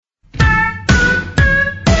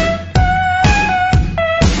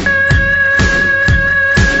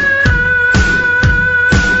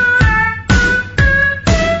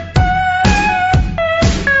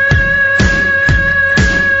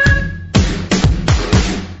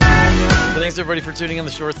Thanks, everybody, for tuning in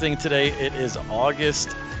the Short Thing today. It is August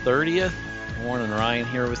 30th. Warren and Ryan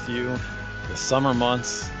here with you. The summer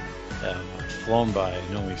months have flown by.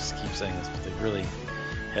 I know we keep saying this, but they really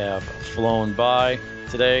have flown by.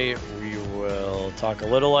 Today, we will talk a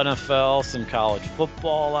little NFL, some college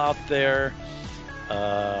football out there.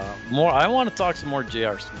 I want to talk some more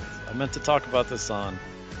J.R. Smith. I meant to talk about this on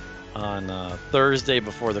Thursday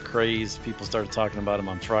before the craze. People started talking about him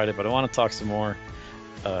on Friday, but I want to talk some more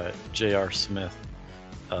J.R. Smith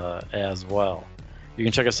as well. You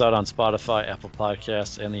can check us out on Spotify, Apple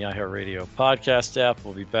Podcasts, and the iHeartRadio podcast app.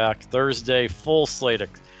 We'll be back Thursday. Full slate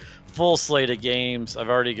of games. I've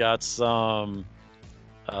already got some.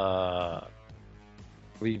 I've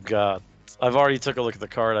already took a look at the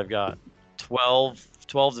card. I've got 12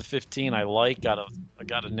 to 15. I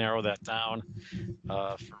gotta narrow that down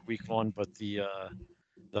for week one. But the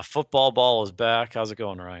football ball is back. How's it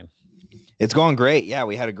going, Ryan? It's going great. Yeah,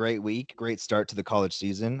 we had a great week. Great start to the college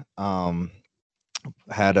season.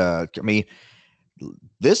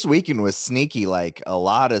 This weekend was sneaky, like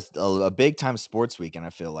a big time sports weekend. I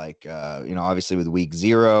feel like, obviously with week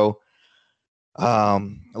 0,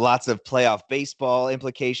 lots of playoff baseball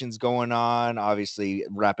implications going on, obviously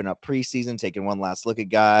wrapping up preseason, taking one last look at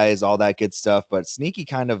guys, all that good stuff, but sneaky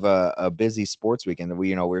kind of a busy sports weekend.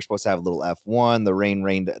 We were supposed to have a little F1. The rain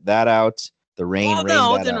rained that out. It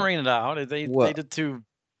didn't rain it out. They did two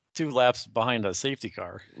laps behind a safety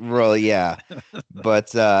car. Well, yeah.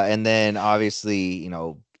 But and then obviously,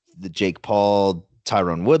 the Jake Paul,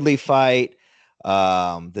 Tyrone Woodley fight,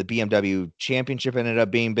 the BMW Championship ended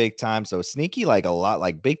up being big time. So sneaky, like a lot,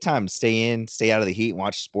 like big time. Stay out of the heat and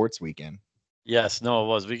watch sports weekend. Yes, no, it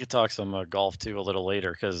was. We could talk some golf too a little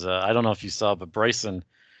later because I don't know if you saw, but Bryson.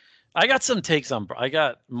 I got some takes on. I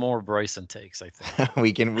got more Bryson takes. I think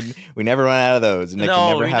we never run out of those. Nick,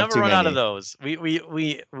 no, we never run out of those.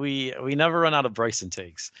 We never run out of Bryson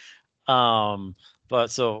takes. But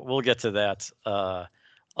so we'll get to that a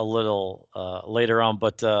little later on.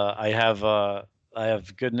 But I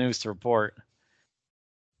have good news to report.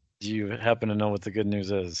 Do you happen to know what the good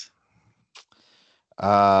news is?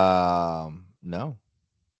 No.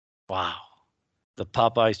 Wow. The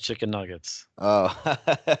Popeyes chicken nuggets. Oh,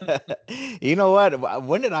 you know what?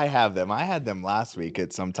 When did I have them? I had them last week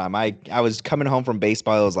at some time. I was coming home from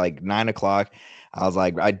baseball. It was like 9:00. I was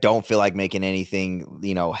like, I don't feel like making anything,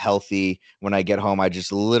 healthy when I get home. I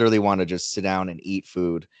just literally want to just sit down and eat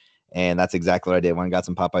food. And that's exactly what I did. When I got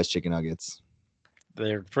some Popeyes chicken nuggets.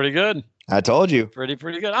 They're pretty good. I told you. Pretty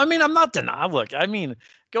good. I mean, I'm not denying. Look, I mean,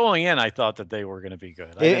 going in, I thought that they were going to be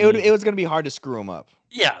good. It was going to be hard to screw them up.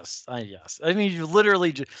 Yes. Yes. I mean, you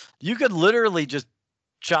could literally just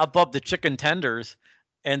chop up the chicken tenders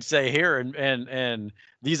and say here, and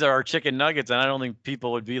these are our chicken nuggets. And I don't think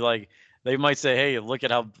people would be like, they might say, hey, look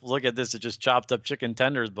at this. It just chopped up chicken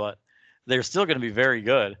tenders, but they're still going to be very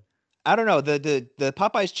good. I don't know. The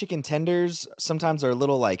Popeyes chicken tenders sometimes are a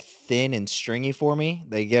little like thin and stringy for me.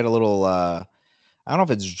 They get a little, I don't know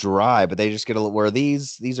if it's dry, but they just get a little, where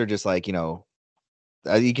these are just like,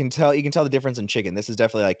 you can tell the difference in chicken. This is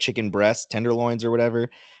definitely like chicken breast, tenderloins or whatever.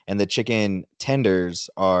 And the chicken tenders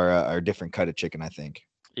are a different cut of chicken, I think.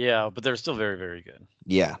 Yeah, but they're still very, very good.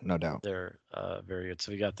 Yeah, no doubt. They're very good.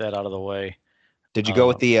 So we got that out of the way. Did you go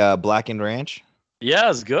with the blackened ranch? Yeah,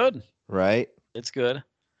 it's good. Right? It's good.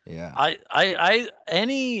 Yeah.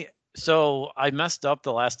 So I messed up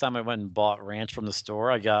the last time I went and bought ranch from the store.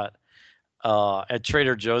 I got at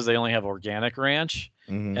Trader Joe's, they only have organic ranch.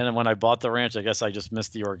 Mm-hmm. And then when I bought the ranch, I guess I just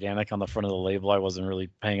missed the organic on the front of the label. I wasn't really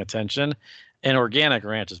paying attention. And organic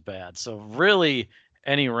ranch is bad. So really,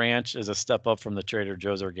 any ranch is a step up from the Trader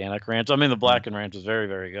Joe's organic ranch. I mean, the blackened ranch is very,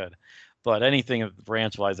 very good. But anything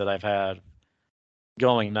ranch-wise that I've had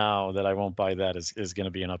going now that I won't buy that is going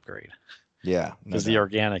to be an upgrade. Yeah. Because the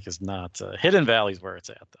organic is not. Hidden Valley's where it's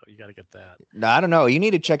at, though. You got to get that. No, I don't know. You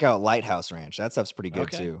need to check out Lighthouse Ranch. That stuff's pretty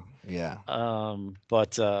good, too. Yeah.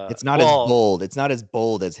 But it's not as bold. It's not as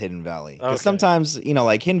bold as Hidden Valley. Because sometimes,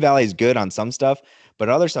 like Hidden Valley is good on some stuff, but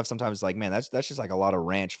other stuff sometimes like, man, that's just like a lot of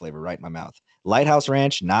ranch flavor right in my mouth. Lighthouse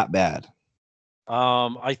Ranch, not bad.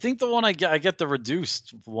 I think the one I get the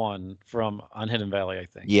reduced one on Hidden Valley, I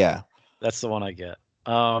think. Yeah. That's the one I get.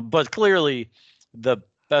 But clearly the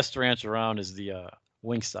best ranch around is the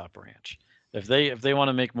Wingstop Ranch. If they want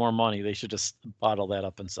to make more money, they should just bottle that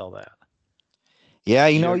up and sell that. Yeah,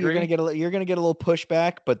 you're gonna get a little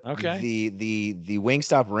pushback, but okay. The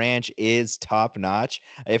Wingstop Ranch is top notch.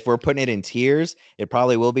 If we're putting it in tiers, it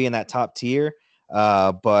probably will be in that top tier.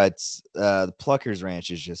 But the Pluckers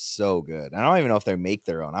Ranch is just so good. I don't even know if they make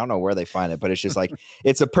their own. I don't know where they find it, but it's just like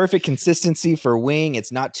it's a perfect consistency for wing.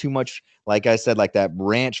 It's not too much, like I said, like that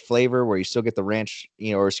ranch flavor where you still get the ranch,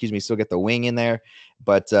 or excuse me, still get the wing in there.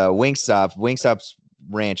 But Wingstop's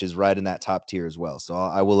ranch is right in that top tier as well. So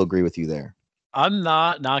I will agree with you there. I'm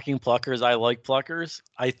not knocking Pluckers. I like Pluckers.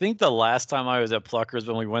 I think the last time I was at Pluckers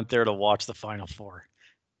when we went there to watch the Final Four.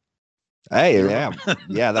 Hey, yeah,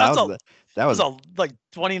 yeah, that was was a like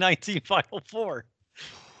 2019 Final Four.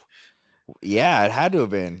 Yeah, it had to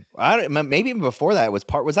have been. Maybe even before that was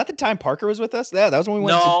that the time Parker was with us? Yeah, that was when we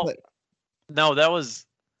went No, to play. No,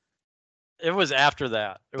 it was after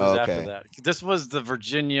that. It was after that. This was the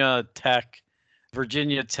Virginia Tech,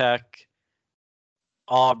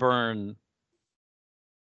 Auburn,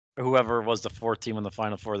 whoever was the fourth team in the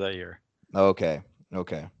Final Four that year. Okay.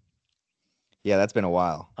 Yeah, that's been a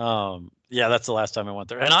while. Yeah, that's the last time I went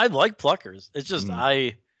there. And I like Pluckers. It's just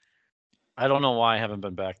I don't know why I haven't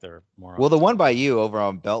been back there more often. Well, the one by you over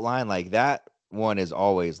on Beltline, like that one is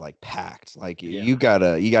always like packed. Like you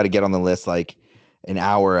gotta get on the list like an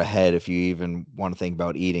hour ahead if you even want to think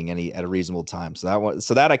about eating at a reasonable time.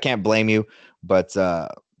 So that I can't blame you, but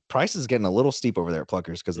price is getting a little steep over there at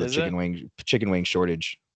Pluckers because of the chicken wing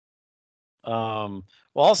shortage.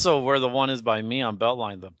 Well, also where the one is by me on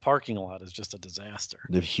Beltline, the parking lot is just a disaster.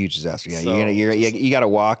 The huge disaster. Yeah, so, you got to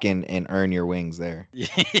walk and earn your wings there.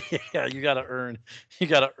 Yeah, you got to earn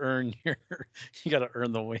the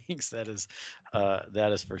wings. That is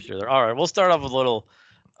for sure. All right, we'll start off with a little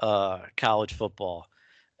college football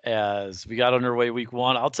as we got underway week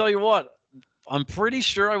 1. I'll tell you what, I'm pretty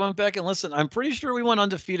sure I went back and listened. I'm pretty sure we went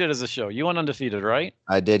undefeated as a show. You went undefeated, right?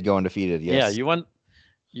 I did go undefeated. Yes. Yeah, you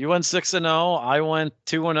went 6-0. I went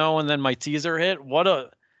 2-0, and then my teaser hit.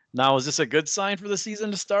 Now, is this a good sign for the season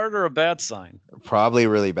to start or a bad sign? Probably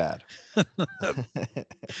really bad.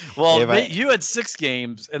 Well, you had 6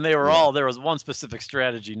 games, and they were there was one specific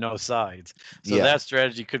strategy, no sides. So that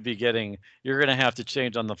strategy could be you're going to have to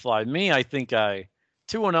change on the fly. Me, I think 2-0,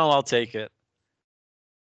 I'll take it.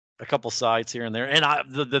 A couple sides here and there. And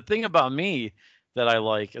the thing about me that I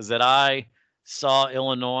like is that I saw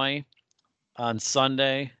Illinois on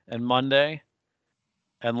Sunday and Monday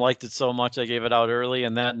and liked it so much I gave it out early,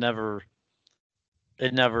 and that never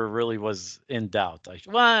really was in doubt.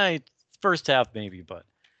 First half maybe, but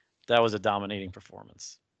that was a dominating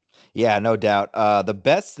performance. Yeah, no doubt. The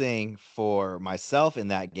best thing for myself in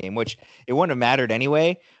that game, which it wouldn't have mattered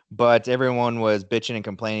anyway, but everyone was bitching and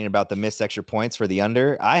complaining about the missed extra points for the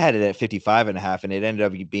under. I had it at 55.5, and it ended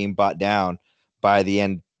up being bought down by the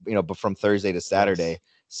end, but from Thursday to Saturday. Yes.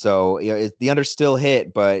 So the under still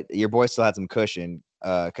hit, but your boy still had some cushion.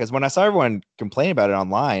 Because when I saw everyone complain about it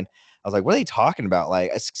online, I was like, what are they talking about?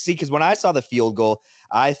 Like, see, because when I saw the field goal,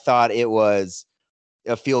 I thought it was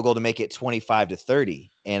a field goal to make it 25-30.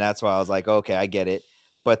 And that's why I was like, okay, I get it.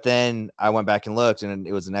 But then I went back and looked, and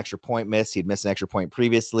it was an extra point miss. He'd missed an extra point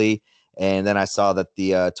previously. And then I saw that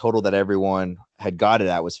the total that everyone had got it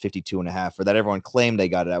at was 52.5, or that everyone claimed they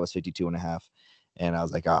got it at was 52.5. And I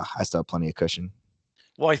was like, I still have plenty of cushion.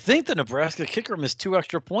 Well, I think the Nebraska kicker missed 2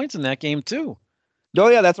 extra points in that game too. Oh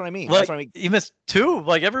yeah, that's what I mean. Like, he missed 2.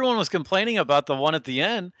 Like, everyone was complaining about the one at the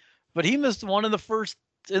end, but he missed one in the first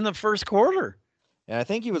quarter. And I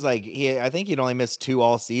think he was like I think he'd only missed 2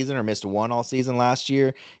 all season, or missed 1 all season last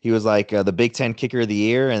year. He was like the Big Ten kicker of the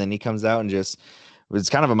year, and then he comes out and just was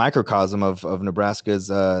kind of a microcosm of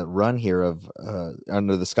Nebraska's run here of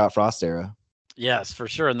under the Scott Frost era. Yes, for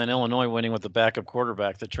sure. And then Illinois winning with the backup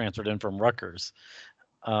quarterback that transferred in from Rutgers.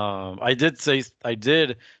 I did see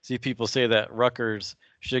people say that Rutgers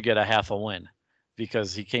should get a half a win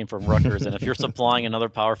because he came from Rutgers. And if you're supplying another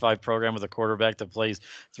Power 5 program with a quarterback that plays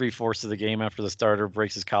 3/4 of the game after the starter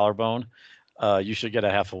breaks his collarbone, you should get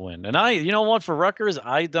a half a win. And you know what, for Rutgers,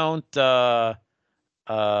 I don't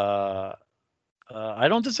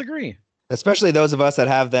disagree. Especially those of us that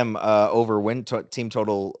have them over team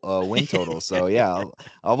total win total. So yeah,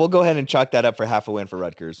 we'll go ahead and chalk that up for half a win for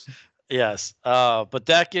Rutgers. Yes, but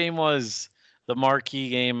that game was the marquee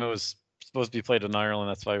game. It was supposed to be played in Ireland.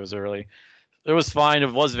 That's why it was early. It was fine.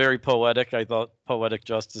 It was very poetic. I thought poetic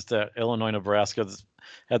justice that Illinois-Nebraska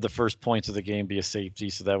had the first points of the game be a safety,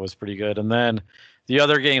 so that was pretty good. And then the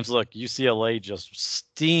other games, look, UCLA just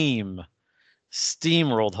steamrolled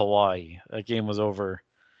Hawaii. That game was over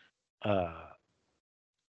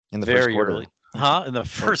in the first quarter. Early. In the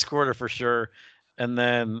first quarter for sure. And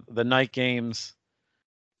then the night games,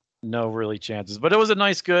 no really chances. But it was a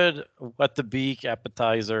nice, good wet the beak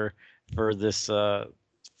appetizer for this for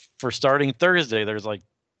starting Thursday. There's like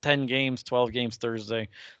 10 games, 12 games Thursday.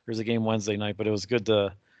 There's a game Wednesday night, but it was good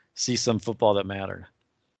to see some football that mattered.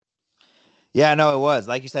 Yeah, no, it was.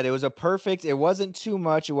 Like you said, it was a perfect, it wasn't too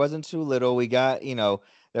much, it wasn't too little. We got,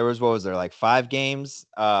 there was, what was there, like 5 games?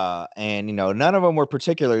 And none of them were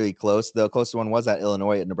particularly close. The closest one was that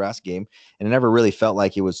Illinois at Nebraska game, and it never really felt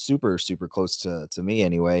like it was super, super close to me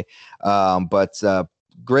anyway. But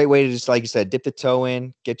great way to just, like you said, dip the toe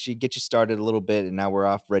in, get you started a little bit, and now we're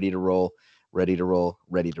off, ready to roll, ready to roll,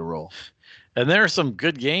 ready to roll. And there are some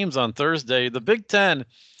good games on Thursday. The Big Ten,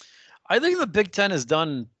 I think the Big Ten has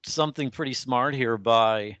done something pretty smart here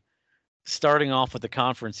by starting off with the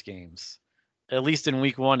conference games, at least in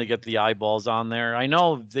week 1, to get the eyeballs on there. I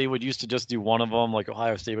know they would used to just do one of them, like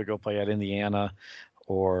Ohio State would go play at Indiana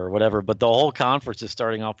or whatever, but the whole conference is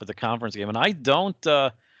starting off with the conference game. And I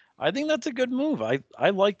think that's a good move. I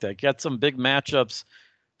like that. Get some big matchups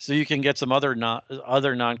so you can get some other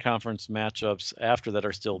non-conference matchups after that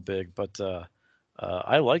are still big. But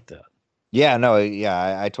I like that. Yeah, no,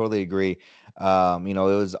 yeah, I totally agree. It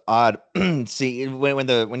was odd. See,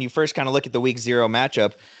 when you first kind of look at the week 0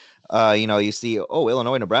 matchup, you see, oh,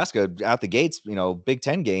 Illinois, Nebraska out the gates, Big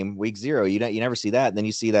Ten game, week 0. You never see that. And then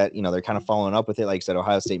you see that, they're kind of following up with it. Like you said,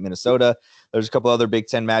 Ohio State, Minnesota. There's a couple other Big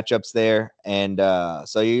Ten matchups there. And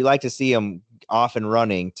so you like to see them off and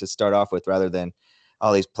running to start off with, rather than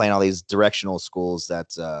all these directional schools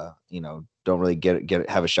that, don't really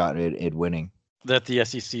have a shot at winning. That the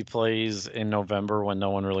SEC plays in November when no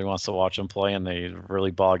one really wants to watch them play, and they really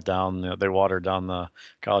bog down, they water down the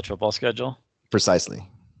college football schedule. Precisely.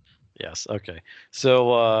 Yes. Okay.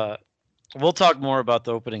 So we'll talk more about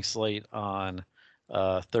the opening slate on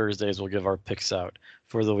Thursdays. We'll give our picks out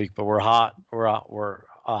for the week, but we're hot. We're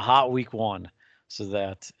a hot week 1, so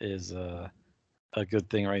that is a good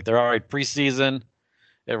thing right there. All right, preseason,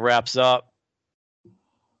 it wraps up.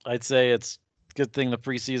 I'd say it's a good thing the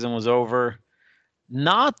preseason was over.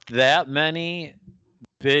 Not that many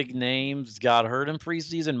big names got hurt in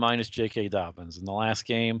preseason, minus J.K. Dobbins in the last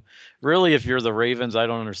game. Really, if you're the Ravens, I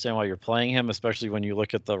don't understand why you're playing him, especially when you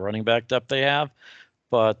look at the running back depth they have.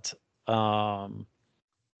 But I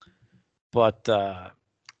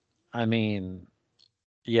mean,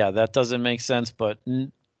 yeah, that doesn't make sense. But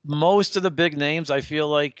most of the big names, I feel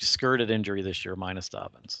like, skirted injury this year, minus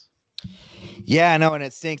Dobbins. Yeah, no, and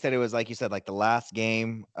it stinks that it was, like you said, like the last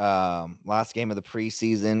game of the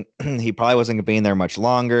preseason. He probably wasn't going to be in there much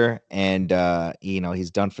longer, and he's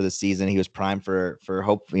done for the season. He was primed for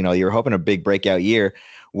hope. You were hoping a big breakout year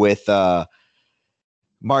with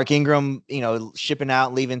Mark Ingram, shipping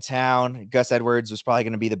out, leaving town. Gus Edwards was probably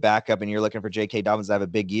going to be the backup, and you're looking for J.K. Dobbins to have a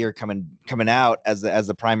big year coming out as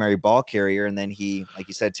the primary ball carrier, and then he, like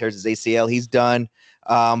you said, tears his ACL. He's done,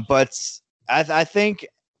 but I think,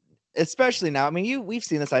 especially now, I mean, we've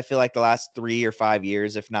seen this, I feel like, the last 3 or 5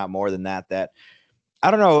 years, if not more than that, I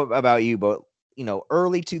don't know about you, but,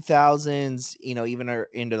 early 2000s, even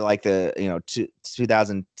into like the,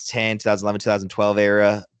 2010, 2011, 2012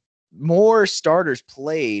 era, more starters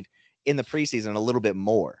played in the preseason a little bit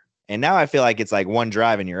more. And now I feel like it's like one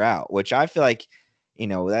drive and you're out, which I feel like,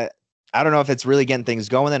 that I don't know if it's really getting things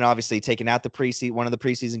going. Then obviously taking out one of the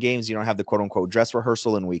preseason games, you don't have the quote unquote dress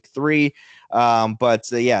rehearsal in week 3.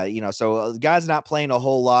 Yeah, so guys not playing a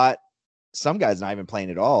whole lot. Some guys not even playing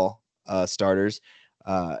at all, starters.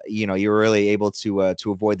 You're really able to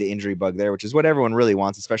avoid the injury bug there, which is what everyone really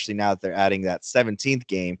wants, especially now that they're adding that 17th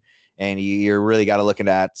game. And you're really got to look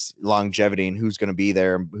at longevity and who's going to be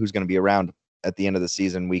there, who's going to be around at the end of the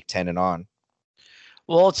season, week 10 and on.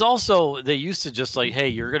 Well, it's also, they used to just like, hey,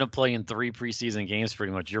 you're going to play in 3 preseason games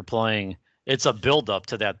pretty much. You're playing, it's a build-up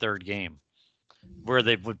to that third game where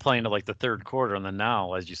they would play into like the third quarter. And then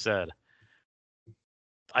now, as you said,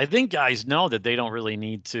 I think guys know that they don't really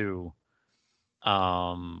need to, they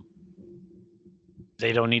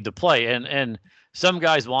don't need to play. And some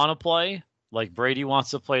guys want to play. Like Brady wants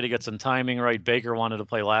to play to get some timing right. Baker wanted to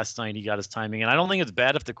play last night. He got his timing. And I don't think it's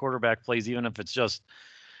bad if the quarterback plays, even if it's just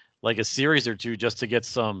like a series or two, just to get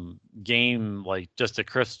some game, like just a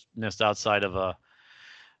crispness outside of a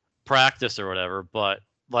practice or whatever. But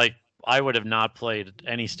like, I would have not played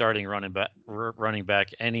any starting running back,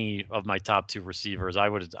 any of my top 2 receivers.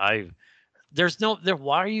 There's no there.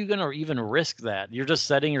 Why are you going to even risk that? You're just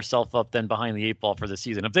setting yourself up then behind the 8 ball for the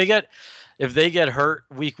season. If they get hurt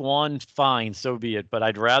week 1, fine, so be it. But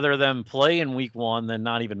I'd rather them play in week 1 than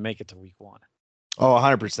not even make it to week 1. Oh,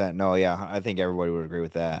 100%. No, yeah, I think everybody would agree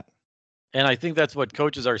with that. And I think that's what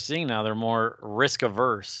coaches are seeing now. They're more risk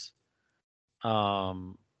averse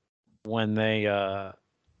when they go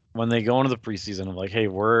into the preseason of like, hey,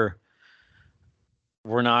 we're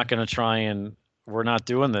not going to try and we're not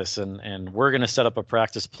doing this, and we're going to set up a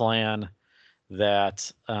practice plan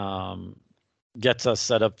that gets us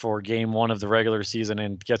set up for game one of the regular season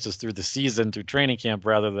and gets us through the season through training camp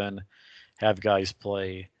rather than have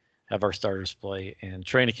our starters play in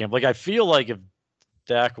training camp. Like I feel like if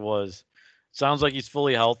Dak sounds like he's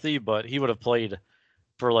fully healthy, but he would have played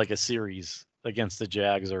for like a series against the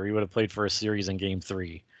Jags, or he would have played for a series in game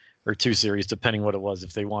 3 or 2 series, depending what it was,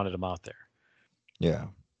 if they wanted him out there. Yeah.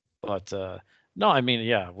 But no, I mean,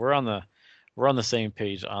 yeah, we're on the same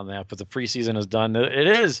page on that. But the preseason is done. It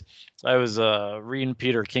is. I was reading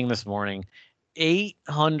Peter King this morning.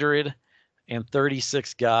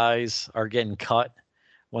 836 guys are getting cut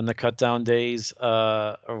when the cut down days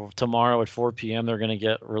tomorrow at 4 p.m. they're going to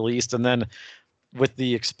get released, and then with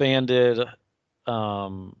the expanded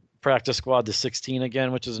practice squad to 16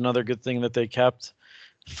 again, which is another good thing that they kept.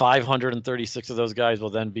 536 of those guys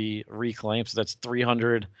will then be reclaimed. So that's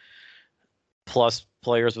 300 plus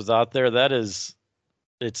players was out there.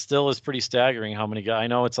 It still is pretty staggering how many guys. I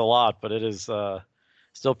know it's a lot, but it is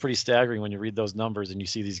still pretty staggering when you read those numbers and you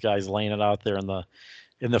see these guys laying it out there in the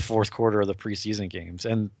fourth quarter of the preseason games,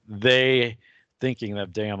 and they thinking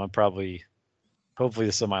that, damn, hopefully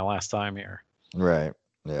this is my last time here. Right.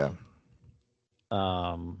 Yeah.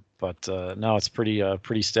 But no, it's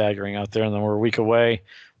pretty staggering out there, and then we're a week away.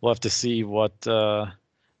 We'll have to see what. I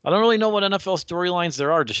don't really know what NFL storylines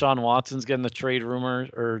there are. Deshaun Watson's getting the trade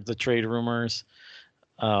rumors.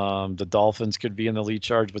 The Dolphins could be in the lead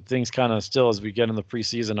charge, but things kind of still, as we get in the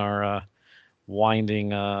preseason, are winding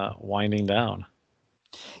down.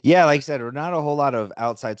 Yeah, like I said, not a whole lot of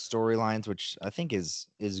outside storylines, which I think is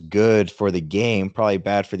good for the game. Probably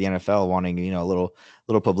bad for the NFL wanting a little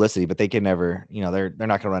publicity, but they can never they're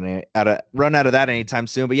not going to run out of that anytime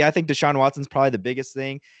soon. But yeah, I think Deshaun Watson's probably the biggest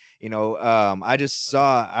thing. I just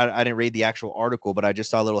saw I didn't read the actual article, but I just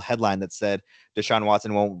saw a little headline that said Deshaun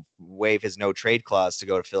Watson won't waive his no trade clause to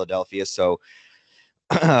go to Philadelphia. So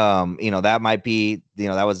that might be,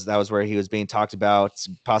 that was where he was being talked about,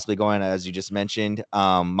 possibly going, as you just mentioned.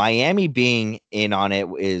 Miami being in on it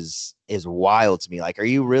is wild to me. Like, are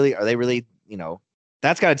they really,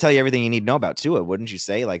 that's got to tell you everything you need to know about Tua, wouldn't you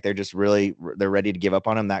say? Like, they're ready to give up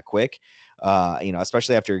on him that quick.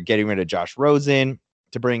 Especially after getting rid of Josh Rosen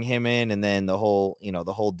to bring him in, and then the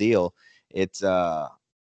whole deal. It's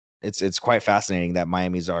quite fascinating that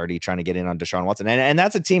Miami's already trying to get in on Deshaun Watson. And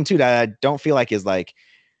that's a team too that I don't feel like is like,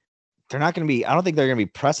 they're not going to be, I don't think they're going to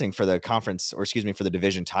be pressing for the conference, or for the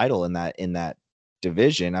division title in that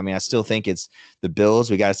division. I mean, I still think it's the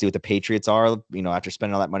Bills. We got to see what the Patriots are, after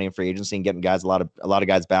spending all that money in free agency and getting guys, a lot of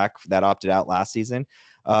guys back that opted out last season.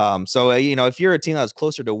 If you're a team that was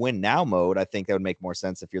closer to win now mode, I think that would make more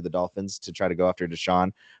sense if you're the Dolphins to try to go after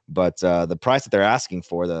Deshaun. But the price that they're asking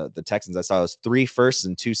for the Texans, I saw, was 3 firsts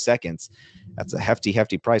and 2 seconds. That's a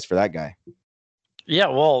hefty price for that guy. Yeah,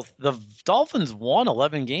 well, the Dolphins won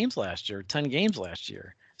 11 games last year, 10 games last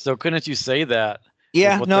year. So couldn't you say that?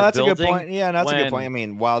 Yeah, no, that's a good point. Yeah, that's a good point. I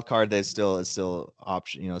mean, wild card is still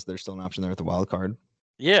option. There's still an option there with the wild card.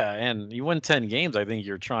 Yeah, and you win 10 games. I think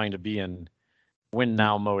you're trying to be in win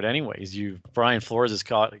now mode anyways. Brian Flores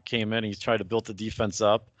came in, he's tried to build the defense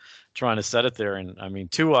up, trying to set it there. And I mean,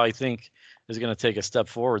 Tua, I think, is going to take a step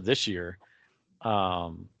forward this year.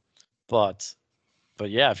 But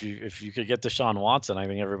yeah, if you could get Deshaun Watson, I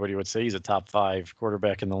think everybody would say he's a top 5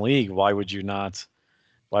 quarterback in the league. Why would you not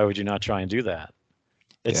try and do that?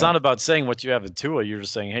 It's not about saying what you have in Tua. You're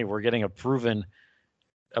just saying, hey, we're getting a proven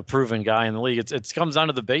guy in the league. It comes down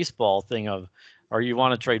to the baseball thing of, or you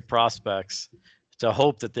want to trade prospects to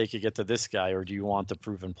hope that they could get to this guy, or do you want the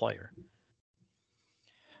proven player?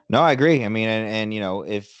 No, I agree. I mean, and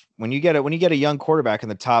if when you get a young quarterback in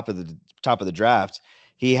the top of the draft,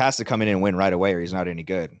 he has to come in and win right away, or he's not any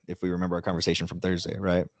good. If we remember our conversation from Thursday,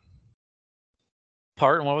 right?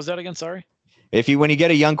 Pardon, what was that again? Sorry. When you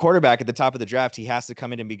get a young quarterback at the top of the draft, he has to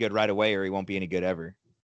come in and be good right away, or he won't be any good ever.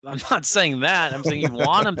 I'm not saying that. I'm saying you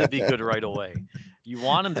want him to be good right away. You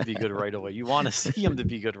want him to be good right away. You want to see him to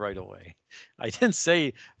be good right away. I didn't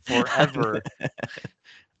say forever.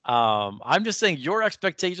 I'm just saying your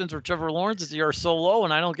expectations for Trevor Lawrence are so low,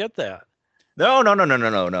 and I don't get that. No.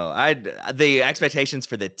 The expectations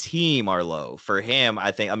for the team are low. For him,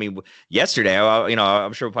 I think. I mean, yesterday,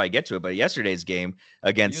 I'm sure we'll probably get to it, but yesterday's game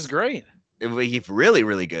against, he was great. He's really,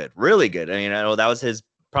 really good, really good. I mean, I know that was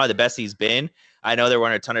probably the best he's been. I know there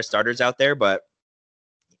weren't a ton of starters out there, but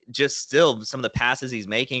just still, some of the passes he's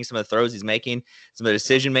making, some of the throws he's making, some of the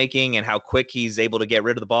decision making, and how quick he's able to get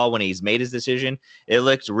rid of the ball when he's made his decision. It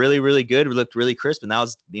looked really, really good. It looked really crisp, and that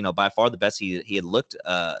was, by far the best he had looked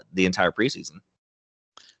the entire preseason.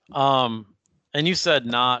 And you said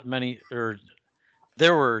not many, or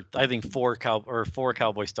there were, I think, four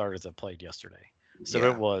Cowboy starters that played yesterday. So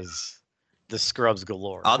yeah. the scrubs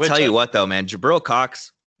galore. I'll tell you what, though, man, Jabril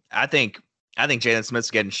Cox, I think Jalen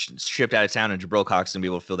Smith's getting shipped out of town, and Jabril Cox is gonna be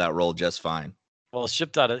able to fill that role just fine. Well,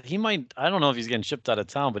 he might. I don't know if he's getting shipped out of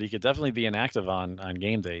town, but he could definitely be inactive on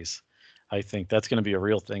game days. I think that's going to be a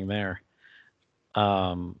real thing there.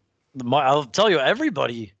 I'll tell you,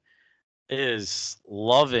 everybody is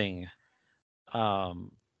loving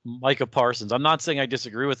Micah Parsons. I'm not saying I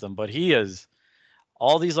disagree with him, but he is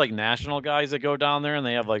all these like national guys that go down there, and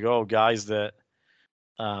they have like guys that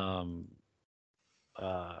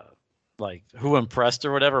like who impressed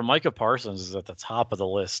or whatever. Micah Parsons is at the top of the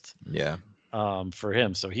list. Yeah. For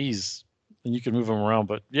him, so and you can move him around.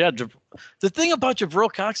 But yeah, the thing about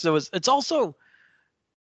Jabril Cox though is it's also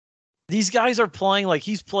these guys are playing like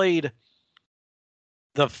he's played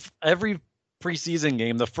every preseason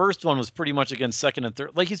game. The first one was pretty much against second and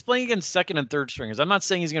third. Like he's playing against second and third stringers. I'm not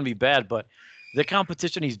saying he's going to be bad, but the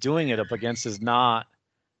competition he's doing it up against is not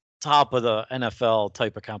top of the NFL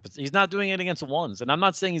type of competition. He's not doing it against ones, and I'm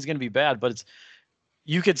not saying he's going to be bad, but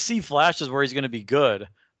you could see flashes where he's going to be good.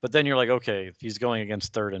 But then you're like, okay, he's going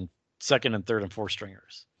against second and third and fourth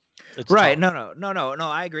stringers. It's right. tough. No.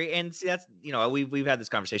 I agree. And see, that's, we've had this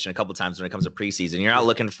conversation a couple of times when it comes to preseason. You're not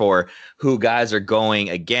looking for who guys are going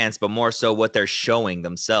against, but more so what they're showing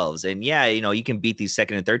themselves. And yeah, you can beat these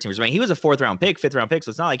second and third teamers. I mean, he was a fifth round pick. So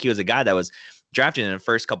it's not like he was a guy that was drafted in the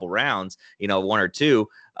first couple rounds, one or two.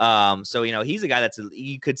 So, he's a guy that's,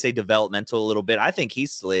 you could say developmental a little bit. I think he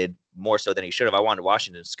slid more so than he should have. I wanted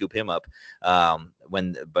Washington to scoop him up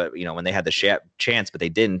when they had the chance, but they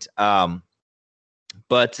didn't.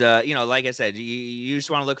 But like I said, you just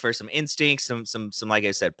want to look for some instincts, some like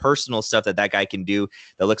I said, personal stuff that guy can do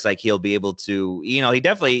that looks like he'll be able to,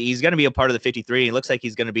 he's going to be a part of the 53. He looks like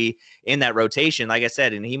he's going to be in that rotation, like I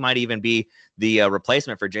said, and he might even be the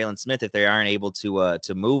replacement for Jalen Smith if they aren't able to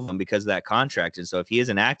move him because of that contract. And so if he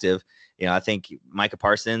isn't active, I think Micah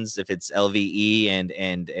Parsons, if it's LVE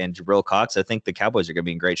and Jabril Cox, I think the Cowboys are going to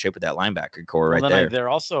be in great shape with that linebacker core right there. They're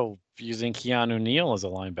also using Keanu Neal as a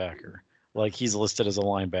linebacker. Like he's listed as a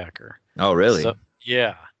linebacker. Oh, really? So,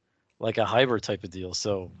 yeah, like a hybrid type of deal.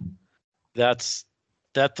 So that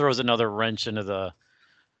throws another wrench into the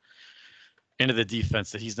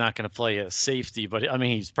defense that he's not going to play a safety. But I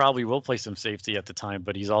mean, he's probably will play some safety at the time.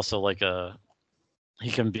 But he's also like he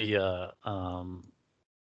can be a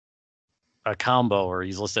combo, or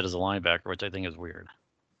he's listed as a linebacker, which I think is weird.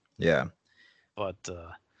 Yeah. But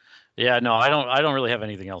yeah, no, I don't really have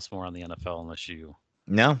anything else more on the NFL unless you.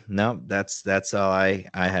 No, that's all I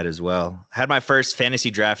had as well. Had my first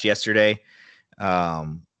fantasy draft yesterday,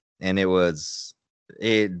 and there's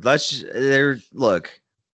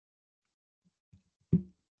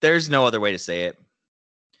no other way to say it,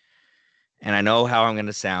 and I know how I'm going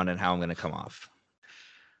to sound and how I'm going to come off.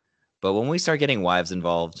 But when we start getting wives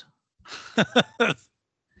involved,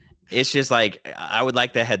 it's just like I would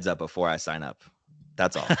like the heads up before I sign up.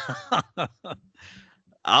 That's all.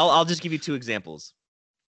 I'll just give you two examples.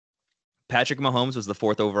 Patrick Mahomes was the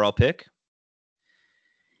 4th overall pick.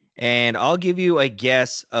 And I'll give you a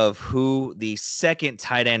guess of who the second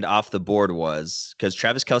tight end off the board was, because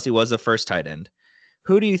Travis Kelce was the first tight end.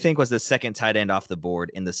 Who do you think was the second tight end off the board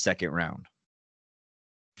in the second round?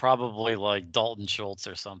 Probably like Dalton Schultz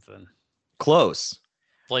or something. Close.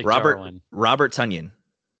 Blake Jarwin. Robert Tonyan.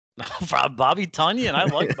 Bobby Tonyan. I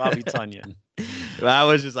like Bobby Tonyan. I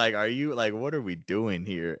was just like, what are we doing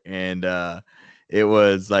here? And it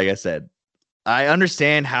was, like I said, I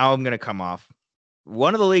understand how I'm going to come off.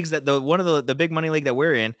 One of the leagues the big money league that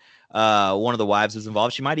we're in, one of the wives was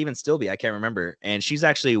involved. She might even still be. I can't remember. And she's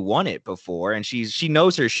actually won it before, and she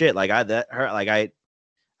knows her shit. I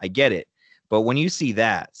get it. But when you see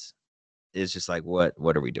that, it's just like, what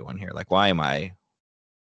are we doing here? Like, why am I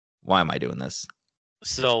doing this?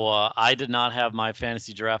 So I did not have my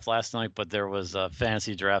fantasy draft last night, but there was a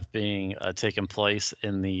fantasy draft being taking place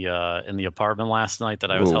in the apartment last night that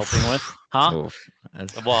I was helping with. Huh?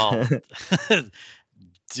 Well,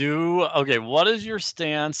 what is your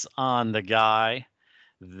stance on the guy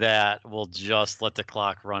that will just let the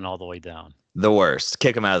clock run all the way down? The worst.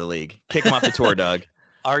 Kick him out of the league. Kick him off the tour, Doug.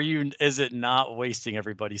 Is it not wasting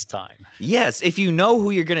everybody's time? Yes, if you know who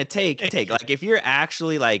you're gonna take. Like if you're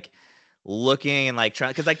actually like looking and like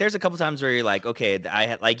trying, because like there's a couple times where you're like, okay, I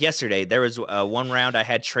had like yesterday there was one round I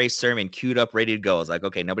had Trey Sermon queued up ready to go. I was like,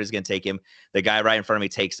 okay, nobody's gonna take him. The guy right in front of me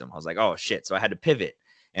takes him. I was like, oh shit. So I had to pivot.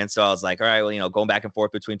 And so I was like, all right, well, going back and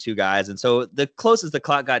forth between two guys. And so the closest the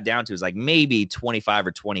clock got down to was like maybe 25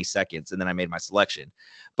 or 20 seconds. And then I made my selection.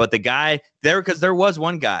 But the guy there, because there was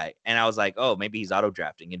one guy, and I was like, oh, maybe he's auto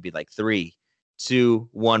drafting. It'd be like 3, 2,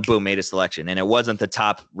 1, boom, made a selection. And it wasn't the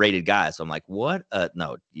top rated guy. So I'm like, what?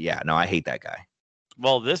 No, I hate that guy.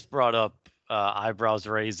 Well, this brought up eyebrows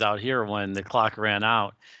raised out here when the clock ran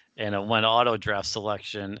out and it went auto draft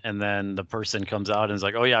selection. And then the person comes out and is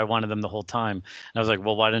like, oh, yeah, I wanted them the whole time. And I was like,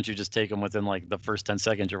 well, why didn't you just take them within like the first 10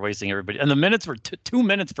 seconds? You're wasting everybody. And the minutes were 2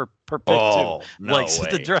 minutes per pick, too. No like, way. So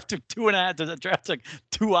the draft took 2.5. The draft took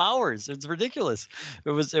 2 hours. It's ridiculous.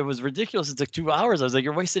 It was ridiculous. It took 2 hours. I was like,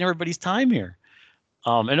 you're wasting everybody's time here.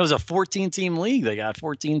 And it was a 14-team league. They got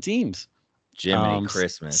 14 teams. Jiminy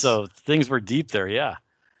Christmas. So things were deep there, yeah.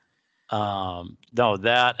 No,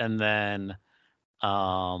 that, and then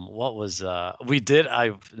what was we did?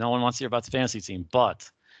 No one wants to hear about the fantasy team,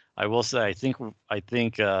 but I will say I think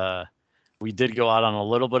we did go out on a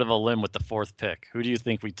little bit of a limb with the 4th pick. Who do you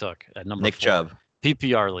think we took at number 4? Nick Chubb.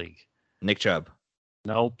 PPR league. Nick Chubb.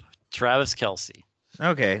 Nope. Travis Kelce.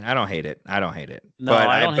 Okay, I don't hate it. No,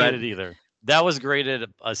 I don't hate it either. That was graded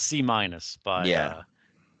a C- by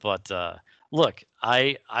but look,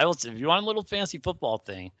 I will say, if you want a little fancy football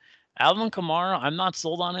thing, Alvin Kamara, I'm not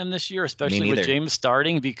sold on him this year, especially with James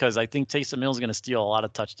starting, because I think Taysom Hill is going to steal a lot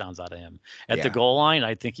of touchdowns out of him at the goal line.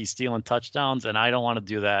 I think he's stealing touchdowns, and I don't want to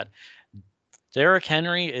do that. Derrick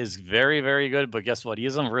Henry is very, very good, but guess what? He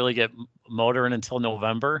doesn't really get motoring until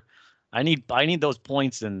November. I need those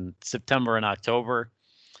points in September and October.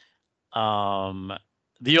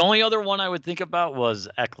 The only other one I would think about was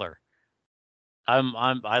Eckler.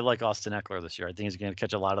 I like Austin Eckler this year. I think he's going to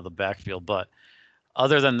catch a lot of the backfield. But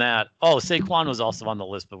other than that, Saquon was also on the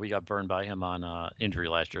list, but we got burned by him on injury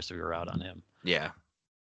last year, so we were out on him. Yeah.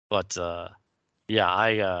 But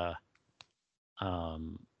Kamara,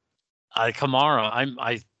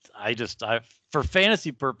 for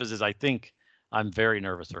fantasy purposes, I think I'm very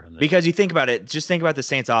nervous for him. Because you think about it, just think about the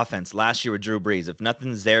Saints offense last year with Drew Brees. If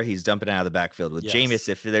nothing's there, he's dumping it out of the backfield. With Jameis,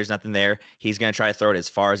 if there's nothing there, he's going to try to throw it as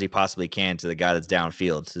far as he possibly can to the guy that's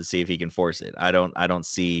downfield to see if he can force it. I don't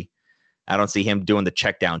see him doing the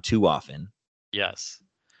check down too often. Yes.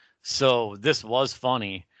 So this was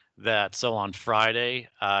funny so on Friday,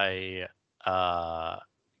 I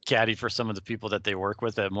caddied for some of the people that they work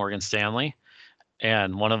with at Morgan Stanley.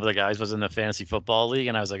 And one of the guys was in the fantasy football league,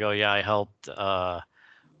 and I was like, "Oh yeah, I helped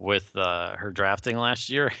with her drafting last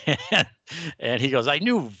year." And he goes, "I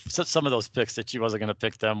knew some of those picks that she wasn't going to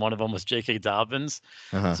pick them. One of them was J.K. Dobbins."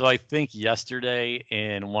 Uh-huh. So I think yesterday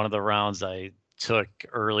in one of the rounds I took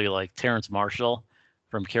early, like Terrence Marshall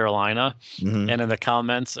from Carolina, and in the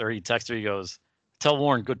comments, or he texted, he goes, "Tell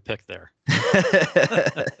Warren, good pick there."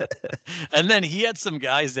 And then he had some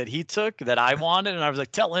guys that he took that I wanted, and I was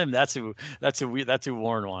like, "Tell him that's who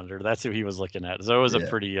Warren wanted, or that's who he was looking at." So it was a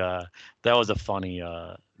pretty that was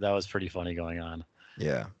pretty funny going on.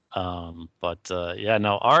 Yeah.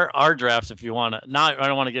 Our drafts, if you want to, I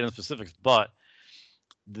don't want to get into specifics, but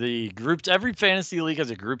the groups, every fantasy league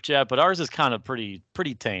has a group chat, but ours is kind of pretty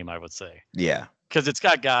tame, I would say. Yeah. Because it's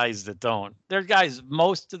got guys that don't.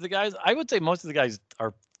 Most of the guys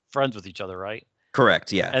are friends with each other, right?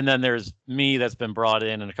 Correct, yeah. And then there's me that's been brought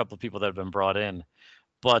in and a couple of people that have been brought in.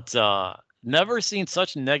 But never seen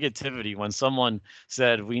such negativity when someone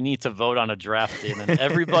said we need to vote on a draft day, and then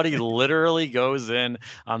everybody literally goes in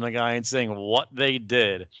on the guy and saying what they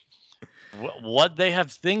did, what they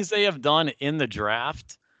have, things they have done in the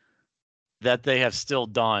draft that they have still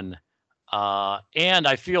done. And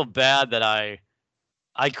I feel bad that I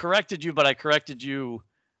corrected you, but I corrected you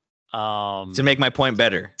to make my point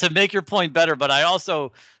better. To make your point better, but I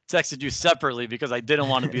also texted you separately because I didn't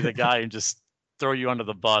want to be the guy and just throw you under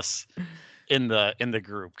the bus in the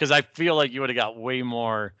group, because I feel like you would have got way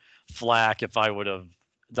more flack if I would have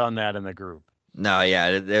done that in the group. No, yeah,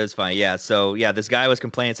 it was fine. Yeah, so yeah, this guy was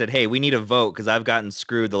complaining and said, "Hey, we need a vote because I've gotten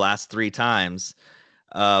screwed the last 3 times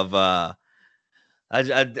of I've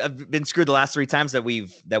been screwed the last 3 times that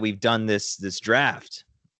we've done this draft."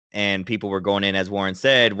 And people were going in, as Warren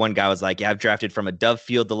said. One guy was like, "Yeah, I've drafted from a dove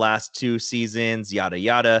field the last 2 seasons, yada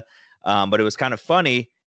yada." But it was kind of funny.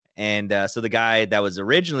 And so the guy that was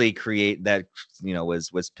originally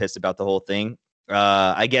was pissed about the whole thing.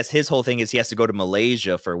 I guess his whole thing is he has to go to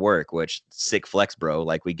Malaysia for work, which sick flex, bro.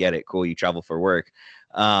 Like, we get it. Cool. You travel for work.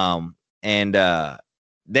 And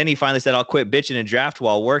then he finally said, "I'll quit bitching and draft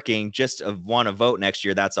while working. Just want to vote next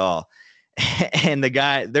year. That's all." And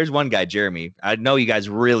there's one guy, Jeremy. I know you guys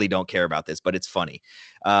really don't care about this, but it's funny.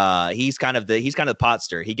 He's kind of the pot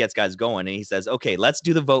stir. He gets guys going, and he says, "Okay, let's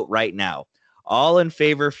do the vote right now. All in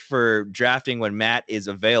favor for drafting when Matt is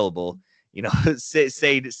available. Say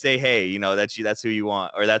hey, that's who you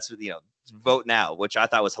want, or that's vote now," which I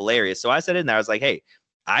thought was hilarious. So I said in there, I was like, "Hey,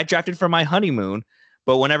 I drafted for my honeymoon,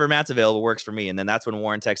 But whenever Matt's available, works for me. And then that's when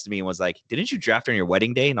Warren texted me and was like, "Didn't you draft on your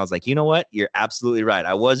wedding day?" And I was like, "You know what? You're absolutely right.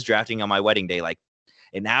 I was drafting on my wedding day, like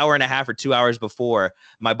an hour and a half or 2 hours before.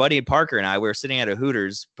 My buddy Parker and I, we were sitting at a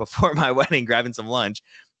Hooters before my wedding, grabbing some lunch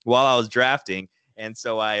while I was drafting. And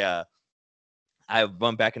so I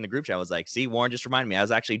went back in the group chat. I was like, "See, Warren just reminded me. I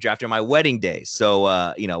was actually drafting my wedding day.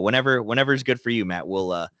 So, whenever is good for you, Matt,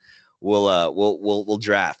 we'll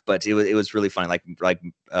draft." But it was really funny. Like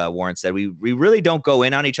Warren said, we really don't go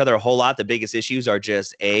in on each other a whole lot. The biggest issues are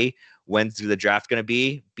just when's the draft going to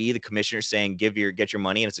be? B, the commissioner saying get your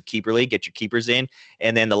money, and it's a keeper league, get your keepers in.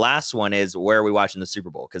 And then the last one is, where are we watching the Super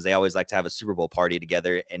Bowl? Because they always like to have a Super Bowl party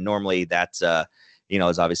together, and normally that's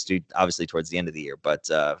is obviously towards the end of the year. But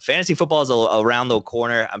fantasy football is around the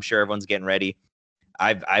corner. I'm sure everyone's getting ready.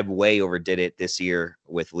 I've way overdid it this year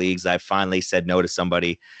with leagues. I finally said no to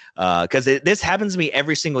somebody because this happens to me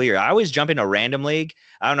every single year. I always jump in a random league.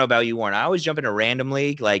 I don't know about you, Warren. I always jump in a random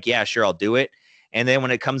league. Like, yeah, sure, I'll do it. And then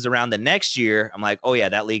when it comes around the next year, I'm like, oh yeah,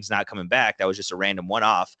 that league's not coming back. That was just a random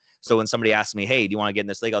one-off. So when somebody asks me, "Hey, do you want to get in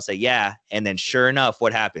this league?" I'll say, yeah. And then sure enough,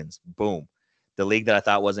 what happens? Boom. The league that I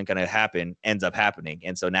thought wasn't going to happen ends up happening.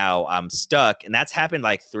 And so now I'm stuck. And that's happened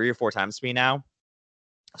like 3 or 4 times to me now.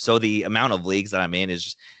 So the amount of leagues that I'm in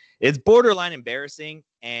it's borderline embarrassing.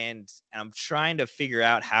 And I'm trying to figure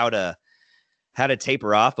out how to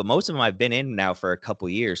taper off. But most of them I've been in now for a couple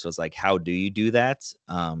of years. So it's like, how do you do that?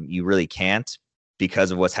 You really can't,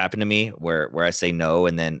 because of what's happened to me, where I say no.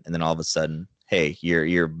 And then all of a sudden, hey,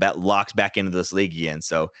 you're locked back into this league again.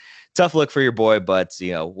 So tough look for your boy, but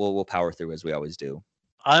we'll power through as we always do.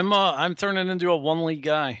 I'm turning into a one league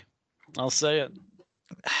guy. I'll say it.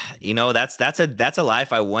 That's a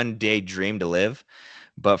life I one day dream to live,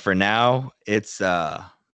 but for now it's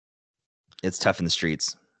tough in the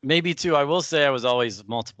streets. Maybe too. I will say I was always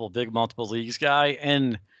multiple leagues guy,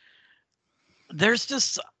 and there's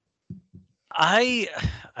just I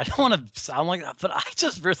don't want to sound like that, but I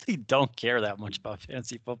just really don't care that much about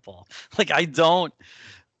fantasy football. Like I don't.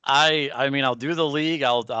 I mean, I'll do the league.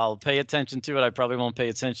 I'll pay attention to it. I probably won't pay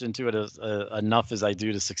attention to it as enough as I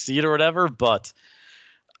do to succeed or whatever. But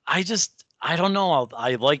I don't know.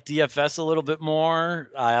 I like DFS a little bit more.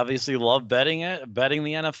 I obviously love betting the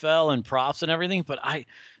NFL and props and everything. But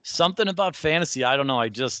something about fantasy, I don't know. It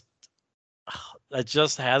just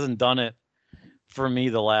hasn't done it for me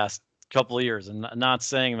the last couple of years. And not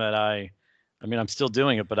saying that I mean, I'm still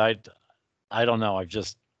doing it, but I don't know. I've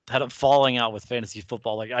just had a falling out with fantasy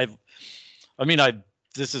football. Like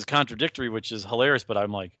this is contradictory, which is hilarious, but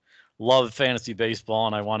I'm like, love fantasy baseball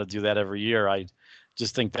and I want to do that every year. I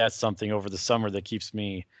just think that's something over the summer that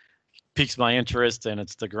piques my interest, and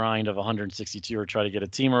it's the grind of 162 or try to get a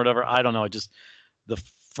team or whatever. I don't know.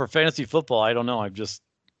 For fantasy football, I don't know. I've just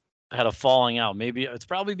had a falling out. Maybe it's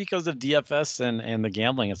probably because of DFS and the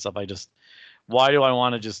gambling and stuff. Why do I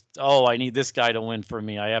want to I need this guy to win for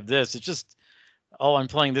me. I have this. It's just, I'm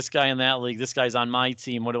playing this guy in that league. This guy's on my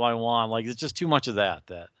team. What do I want? Like, it's just too much of that.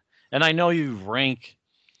 And I know you rank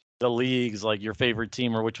the leagues like your favorite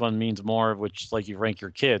team or which one means more, which like you rank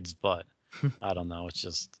your kids, but I don't know. It's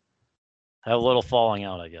just a little falling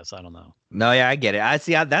out, I guess. I don't know. No, yeah, I get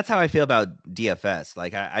it. That's how I feel about DFS.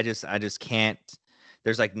 Like I just can't.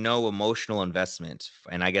 There's like no emotional investment,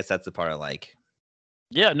 and I guess that's the part I like.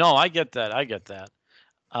 Yeah, no, I get that.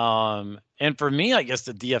 And for me, I guess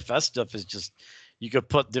the DFS stuff is just, you could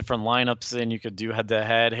put different lineups in. You could do head to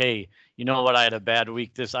head. Hey, you know what? I had a bad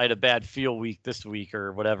week. I had a bad feel week this week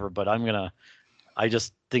or whatever, but I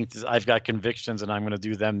just think I've got convictions and I'm going to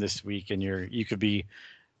do them this week. And you could be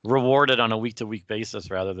rewarded on a week to week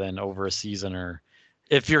basis rather than over a season. Or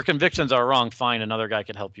if your convictions are wrong, fine. Another guy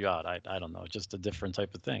could help you out. I don't know. Just a different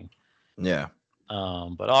type of thing. Yeah.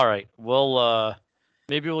 But all right,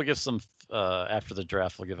 maybe we'll give some, after the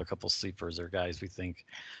draft, we'll give a couple sleepers or guys we think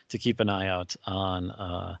to keep an eye out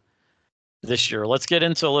on this year. Let's get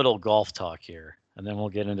into a little golf talk here, and then we'll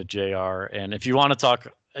get into JR. And if you want to talk,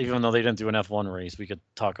 even though they didn't do an F1 race, we could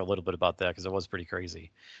talk a little bit about that because it was pretty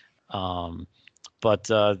crazy. But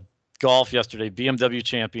golf yesterday, BMW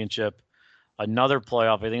Championship, another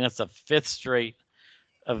playoff. I think that's the fifth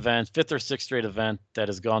or sixth straight event that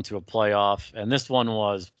has gone to a playoff. And this one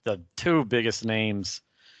was the two of the biggest names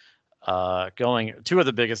going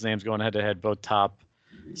head to head, both top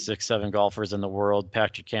 6-7 golfers in the world,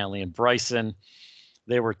 Patrick Cantlay and Bryson.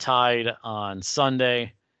 They were tied on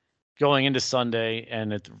Sunday, going into Sunday,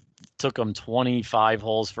 and it took them 25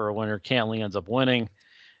 holes for a winner. Cantlay ends up winning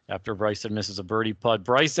after Bryson misses a birdie putt.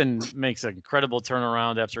 Bryson makes an incredible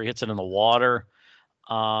turnaround after he hits it in the water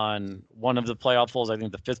on one of the playoff holes, I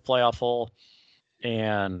think the fifth playoff hole,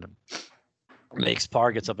 and makes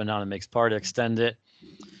par, gets up and down and makes par to extend it.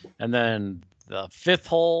 And then the fifth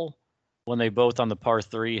hole, when they both on the par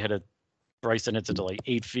three hit it, Bryson hits it to like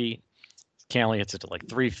 8 feet. Cantley hits it to like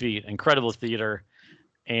 3 feet. Incredible theater.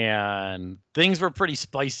 And things were pretty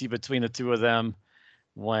spicy between the two of them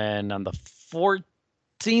when on the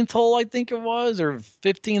 14th hole, I think it was, or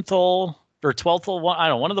 15th hole, or 12th hole, I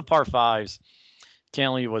don't know, one of the par fives,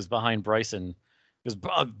 Cantley was behind Bryson. Because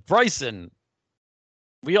Bryson,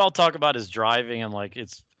 we all talk about his driving and like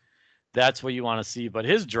that's what you want to see. But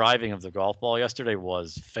his driving of the golf ball yesterday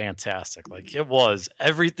was fantastic. Like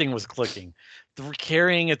everything was clicking.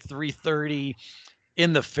 Carrying at 330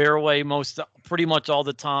 in the fairway pretty much all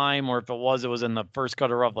the time, or if it was in the first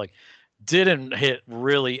cut of rough. Like, didn't hit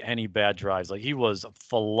really any bad drives. Like, he was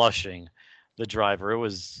flushing the driver. It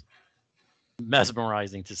was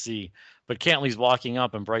mesmerizing to see. But Cantley's walking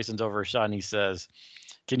up and Bryson's over a shot and he says,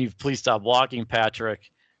 "Can you please stop walking,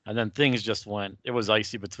 Patrick?" And then things just went. It was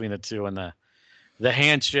icy between the two, and the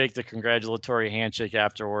handshake, the congratulatory handshake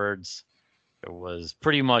afterwards. It was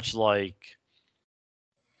pretty much like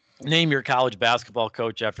name your college basketball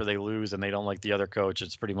coach after they lose and they don't like the other coach.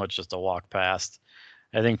 It's pretty much just a walk past.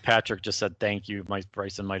 I think Patrick just said thank you.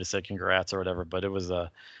 Bryson might have said congrats or whatever, but it was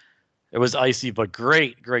icy, but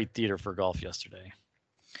great theater for golf yesterday.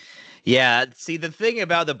 Yeah. See, the thing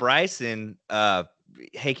about the Bryson,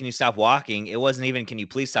 hey, can you stop walking? It wasn't even, can you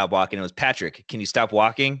please stop walking? It was, Patrick, can you stop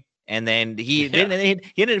walking? And then he ended up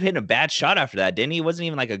hitting a bad shot after that, didn't he? It wasn't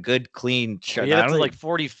even like a good, clean shot. He hit it to like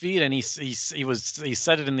 40 feet, and he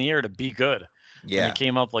set it in the air to be good. Yeah, and it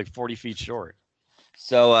came up like 40 feet short.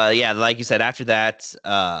 So yeah, like you said, after that,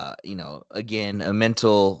 again, a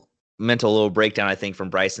mental little breakdown, I think, from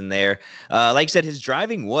Bryson there. Like you said, his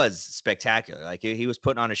driving was spectacular. Like he was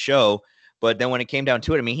putting on a show, but then when it came down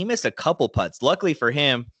to it, I mean, he missed a couple putts. Luckily for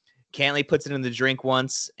him, Cantley puts it in the drink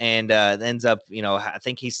once and ends up, I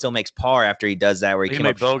think he still makes par after he does that, where he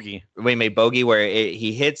made bogey. We made bogey where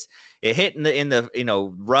he hit in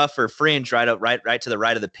the rough or fringe right to the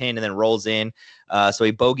right of the pin and then rolls in. So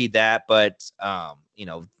he bogeyed that, but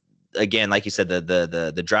again, like you said,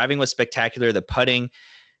 the driving was spectacular. The putting,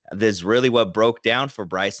 this is really what broke down for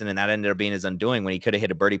Bryson, and that ended up being his undoing when he could have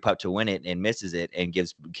hit a birdie putt to win it and misses it and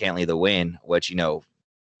gives Cantley the win, which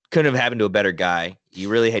couldn't have happened to a better guy. You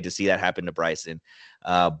really hate to see that happen to Bryson.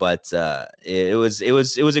 But it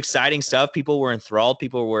was exciting stuff. People were enthralled.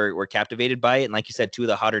 People were captivated by it. And like you said, two of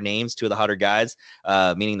the hotter guys,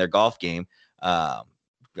 meaning their golf game.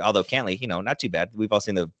 Although Cantley, not too bad. We've all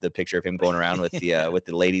seen the picture of him going around with the with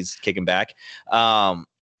the ladies kicking back.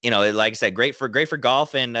 Like I said, great for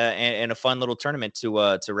golf and a fun little tournament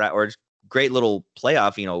to wrap, or great little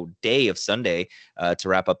playoff, day of Sunday to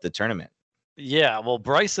wrap up the tournament. Yeah, well,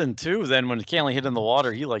 Bryson too. Then when Cantley hit in the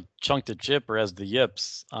water, he like chunked a chip or has the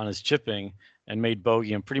yips on his chipping and made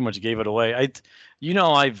bogey and pretty much gave it away.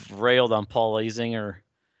 I've railed on Paul Azinger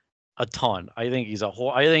a ton. I think he's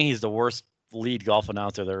the worst lead golf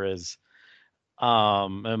announcer there is.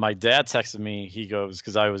 And my dad texted me. He goes,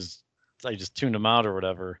 because I just tuned him out or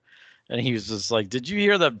whatever, and he was just like, "Did you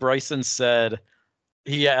hear that Bryson said?"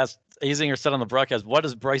 He asked Azinger said on the broadcast, "What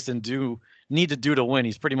does Bryson need to do to win?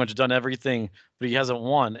 He's pretty much done everything, but he hasn't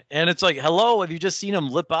won." And it's like, hello, have you just seen him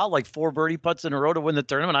lip out like 4 birdie putts in a row to win the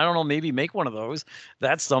tournament? I don't know, maybe make one of those.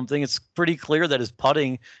 That's something. It's pretty clear that his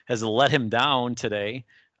putting has let him down today.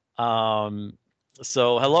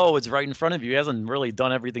 So hello, it's right in front of you. He hasn't really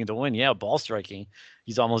done everything to win. Yeah, ball striking,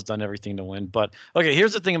 he's almost done everything to win. But okay,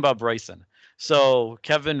 here's the thing about Bryson. So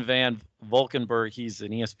Kevin Van Valkenburg, he's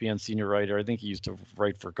an ESPN senior writer. I think he used to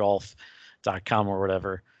write for golf.com or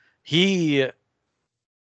whatever. This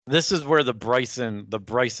is where the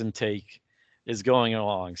Bryson take is going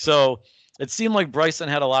along. So it seemed like Bryson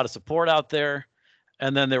had a lot of support out there,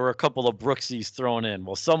 and then there were a couple of Brooksies thrown in.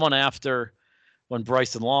 Well, someone after, when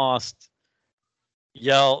Bryson lost,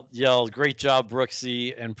 yelled, "Great job,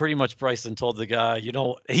 Brooksy," and pretty much Bryson told the guy,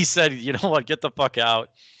 he said, "You know what, get the fuck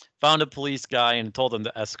out." Found a police guy and told him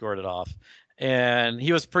to escort it off. And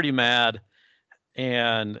he was pretty mad.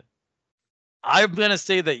 And I'm going to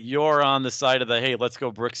say that you're on the side of the, hey, let's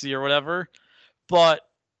go Brooksy or whatever. But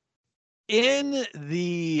in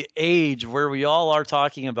the age where we all are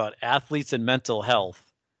talking about athletes and mental health,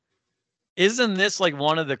 isn't this like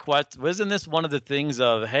one of the things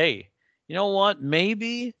of, hey, you know what?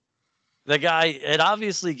 Maybe the guy, it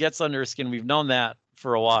obviously gets under his skin. We've known that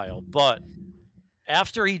for a while. But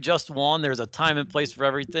after he just won, there's a time and place for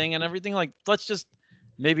everything and everything. Like, let's just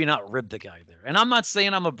maybe not rib the guy there. And I'm not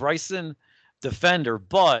saying I'm a Bryson defender,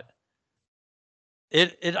 but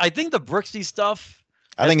I think the Brooksy stuff,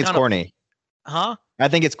 I think it's corny. Huh? I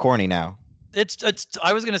think it's corny now. It's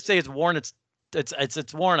I was gonna say it's worn its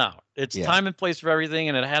it's worn out. It's Yeah. time and place for everything,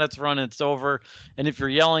 and it had its run and it's over. And if you're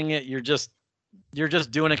yelling it, you're just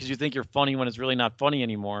doing it because you think you're funny when it's really not funny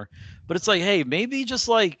anymore. But it's like, hey, maybe just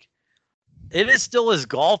like it is still is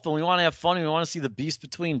golf, and we want to have fun. And we want to see the beast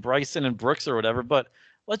between Bryson and Brooks or whatever. But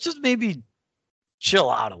let's just maybe chill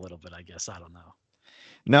out a little bit. I guess I don't know.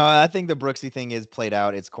 No, I think the Brooksy thing is played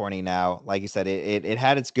out. It's corny now. Like you said, it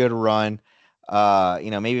had its good run.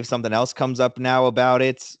 Maybe if something else comes up now about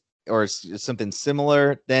it or something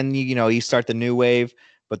similar, then you start the new wave.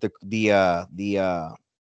 But the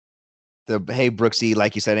hey Brooksy,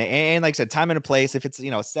 like you said, and like I said, time and a place. If it's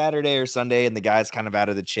Saturday or Sunday and the guy's kind of out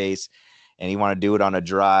of the chase, and you want to do it on a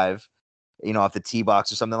drive, off the tee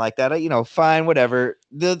box or something like that, fine, whatever.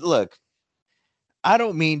 Look, I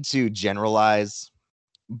don't mean to generalize,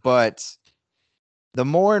 but the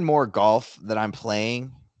more and more golf that I'm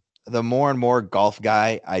playing, the more and more golf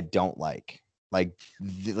guy I don't like. Like,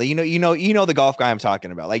 the golf guy I'm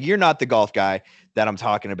talking about. Like, you're not the golf guy that I'm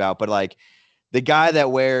talking about, but like the guy that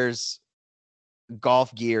wears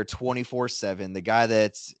golf gear 24/7, the guy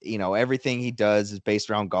that's, everything he does is based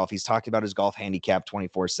around golf. He's talking about his golf handicap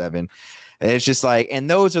 24/7. And it's just like, and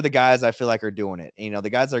those are the guys I feel like are doing it. The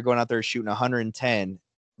guys that are going out there shooting 110,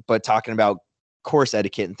 but talking about course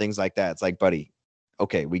etiquette and things like that. It's like, buddy,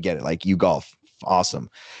 okay, we get it. Like, you golf, awesome.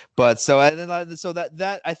 But so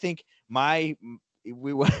that I think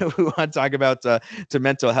we want to talk about to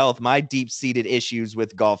mental health. My deep-seated issues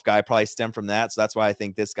with golf guy probably stem from that. So that's why I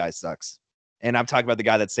think this guy sucks. And I'm talking about the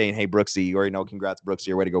guy that's saying, "Hey, Brooksy, you already know, congrats, Brooksy,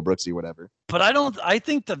 or way to go, Brooksy, whatever." But I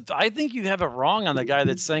think you have it wrong on the guy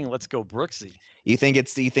that's saying, "Let's go, Brooksy." You think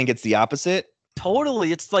it's the opposite?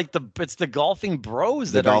 Totally, it's like it's the golfing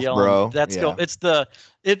bros that golf are yelling. bro. That's Yeah.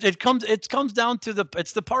 It comes down to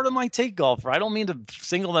it's the part of my take golfer. I don't mean to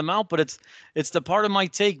single them out, but it's the part of my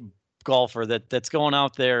take golfer that's going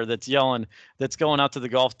out there, that's yelling, that's going out to the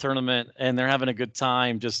golf tournament, and they're having a good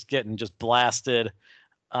time, just getting blasted.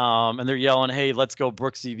 And they're yelling, "Hey, let's go,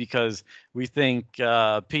 Brooksy," because we think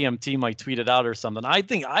PMT might tweet it out or something. I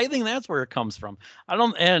think that's where it comes from.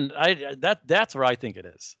 That's where I think it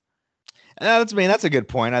is. That's a good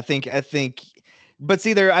point. I think, but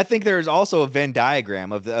see, I think there's also a Venn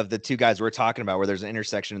diagram of the two guys we're talking about where there's an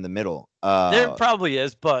intersection in the middle. There probably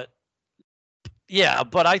is, but yeah,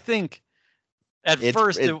 but I think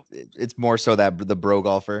it's more so that the bro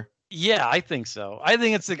golfer. Yeah, I think so. I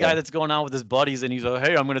think it's the guy that's going out with his buddies and he's like,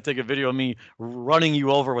 "Hey, I'm going to take a video of me running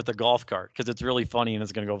you over with a golf cart because it's really funny and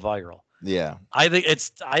it's going to go viral." Yeah. I think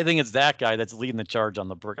it's that guy that's leading the charge on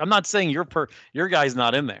the brick. I'm not saying your guy's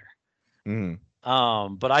not in there.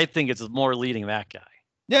 Mm-hmm. But I think it's more leading that guy.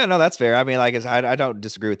 Yeah, no, that's fair. I mean, like I don't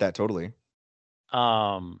disagree with that totally.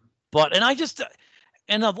 But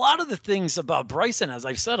and a lot of the things about Bryson, as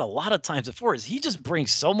I've said a lot of times before, is he just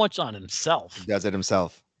brings so much on himself. He does it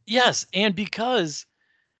himself. Yes, and because,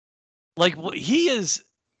 like, he is,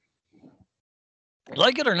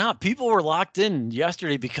 like it or not, people were locked in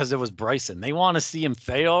yesterday because it was Bryson. They want to see him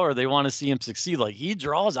fail or they want to see him succeed. Like, he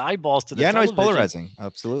draws eyeballs to the television. No, he's polarizing.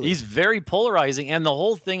 Absolutely. He's very polarizing. And the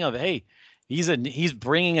whole thing of, hey, he's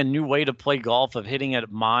bringing a new way to play golf of hitting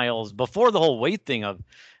at miles. Before the whole weight thing of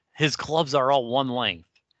his clubs are all one length.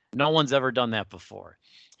 No one's ever done that before.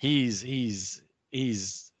 He's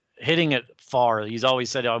hitting it far. He's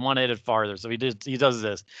always said, "I want to hit it farther." So he does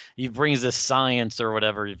this. He brings this science or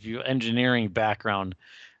whatever, if you engineering background,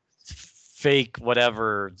 fake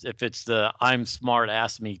whatever. If it's the "I'm smart,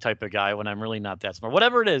 ask me" type of guy when I'm really not that smart,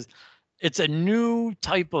 whatever it is, it's a new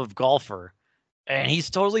type of golfer, and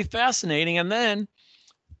he's totally fascinating. And then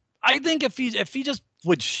I think if he just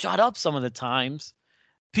would shut up some of the times,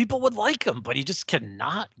 people would like him, but he just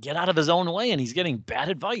cannot get out of his own way, and he's getting bad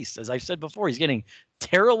advice. As I've said before, he's getting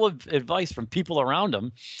terrible advice from people around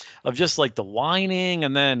him of just like the whining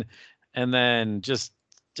and then just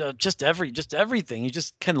everything. He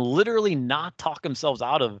just can literally not talk himself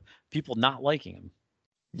out of people not liking him.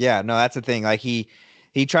 Yeah, no, that's the thing. Like he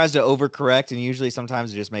tries to overcorrect, and usually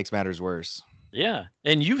sometimes it just makes matters worse. Yeah,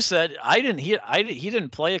 and you said he didn't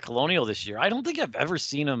play at Colonial this year. I don't think I've ever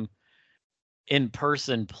seen him in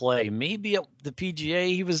person play. Maybe at the PGA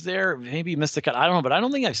he was there. Maybe he missed the cut. I don't know, but I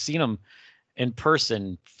don't think I've seen him in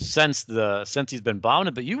person since he's been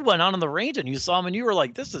bombed. But you went on the range and you saw him and you were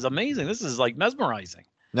like, "This is amazing. This is like mesmerizing."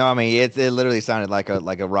 No, I mean it literally sounded like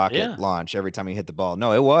a rocket launch every time he hit the ball.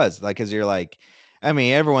 No, it was like, because you're like, I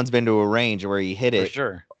mean, everyone's been to a range where you hit it, for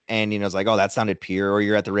sure, and it's like, oh, that sounded pure. Or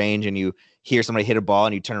you're at the range and you hear somebody hit a ball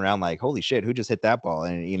and you turn around like, holy shit, who just hit that ball?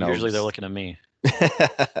 And usually they're looking at me.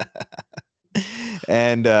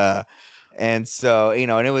 And And so, and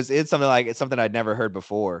it's something I'd never heard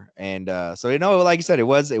before. And so, like you said, it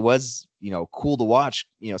was, cool to watch,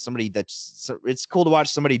 it's cool to watch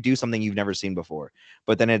somebody do something you've never seen before.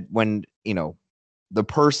 But then when the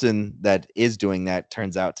person that is doing that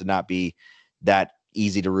turns out to not be that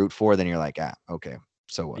easy to root for, then you're like, okay,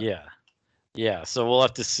 so what? Yeah. So we'll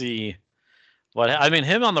have to see I mean,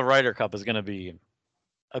 him on the Ryder Cup is going to be.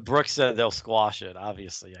 Brooks said they'll squash it.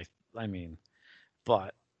 Obviously, I mean,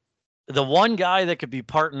 but the one guy that could be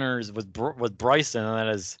partners with Bryson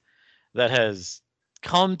and that has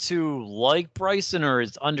come to like Bryson or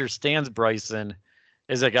understands Bryson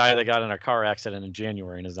is a guy that got in a car accident in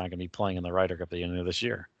January and is not going to be playing in the Ryder Cup at the end of this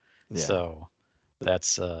year. Yeah. So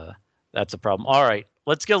that's a problem. All right,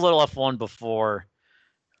 let's get a little F1 before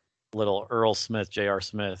little Earl Smith, J.R.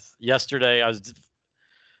 Smith. Yesterday, I was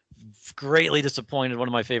greatly disappointed. One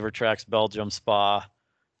of my favorite tracks, Belgium, Spa.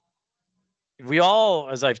 We all,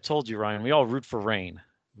 as I've told you, Ryan, we all root for rain.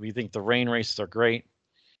 We think the rain races are great.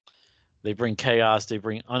 They bring chaos. They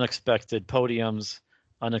bring unexpected podiums,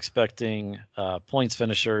 unexpected points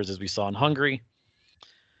finishers, as we saw in Hungary.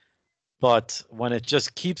 But when it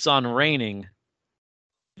just keeps on raining,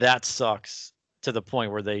 that sucks to the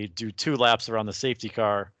point where they do 2 laps around the safety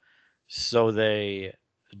car so they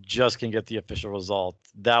just can get the official result.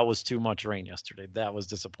 That was too much rain yesterday. That was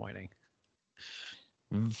disappointing.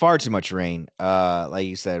 Far too much rain. Like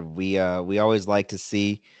you said, we always like to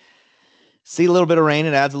see a little bit of rain.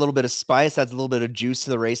 It adds a little bit of spice, adds a little bit of juice to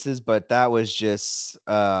the races. But that was just,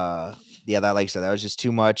 that, like you said, that was just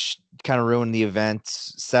too much. Kind of ruined the event.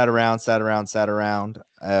 Sat around,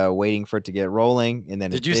 waiting for it to get rolling, and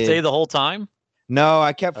then did you stay the whole time? No,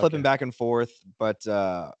 I kept flipping back and forth, but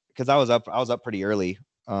because I was up pretty early,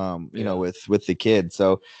 with the kids,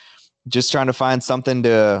 so just trying to find something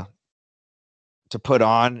to put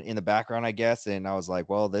on in the background, I guess. And I was like,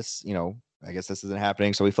 well, this, I guess this isn't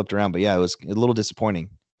happening. So we flipped around, but yeah, it was a little disappointing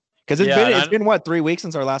because it's been what, 3 weeks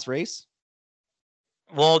since our last race.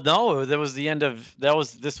 Well, no,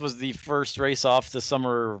 this was the first race off the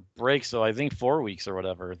summer break. So I think 4 weeks or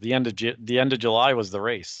whatever. The end of July was the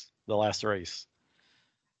last race.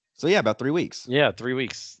 So yeah, about 3 weeks. Yeah, 3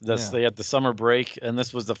 weeks. They had the summer break, and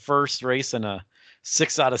this was the first race in a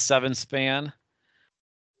 6 out of 7 span.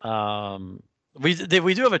 We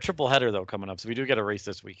do have a triple header though coming up, so we do get a race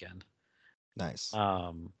this weekend. Nice.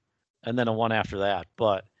 And then a one after that.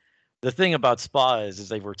 But the thing about Spa is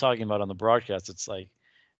they were talking about on the broadcast, it's like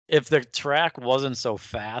if the track wasn't so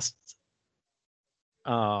fast,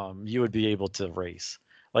 you would be able to race.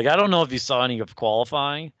 Like, I don't know if you saw any of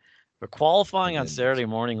qualifying, but qualifying on Saturday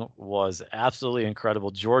morning was absolutely incredible.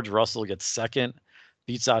 George Russell gets second,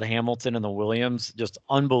 beats out Hamilton in the Williams. Just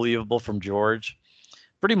unbelievable from George.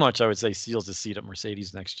 Pretty much, I would say, seals the seat at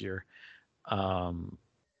Mercedes next year.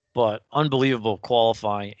 But unbelievable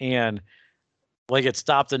qualifying, and like it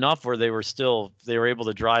stopped enough where they were able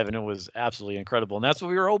to drive, and it was absolutely incredible. And that's what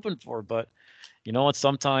we were hoping for. But you know what?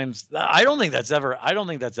 Sometimes I don't think that's ever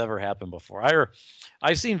happened before.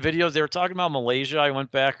 I've seen videos. They were talking about Malaysia.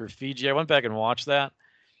 Or Fiji. I went back and watched that.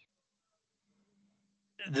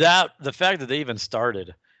 The fact that they even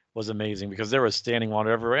started was amazing because there was standing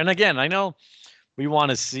water everywhere. And again, I know we want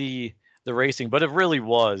to see the racing, but it really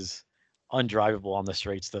was undrivable on the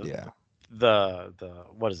straights. The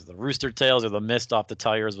what is it? The rooster tails or the mist off the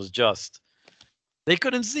tires was just, they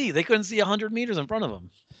couldn't see 100 meters in front of them.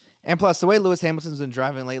 And plus, the way Lewis Hamilton's been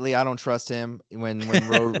driving lately, I don't trust him when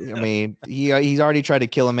road. I mean, he's already tried to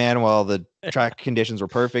kill a man while the track conditions were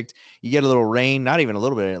perfect. You get a little rain, not even a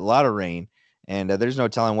little bit, a lot of rain, and there's no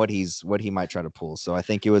telling what he might try to pull. So I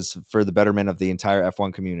think it was for the betterment of the entire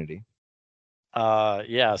F1 community.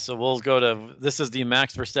 Yeah. So we'll go to, this is the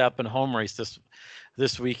Max Verstappen home race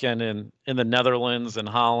this weekend in the Netherlands and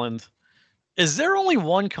Holland. Is there only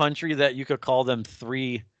one country that you could call them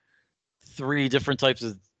three different types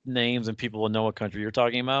of names and people will know what country you're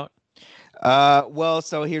talking about? Well,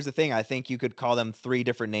 so here's the thing. I think you could call them 3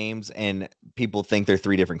 different names and people think they're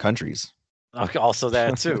 3 different countries. Okay, also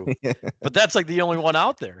that too. But that's like the only one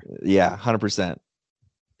out there. Yeah, 100%.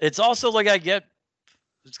 It's also like, I get,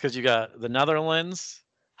 it's because you got the Netherlands,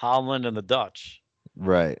 Holland, and the Dutch.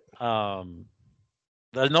 Right. And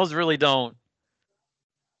those really don't.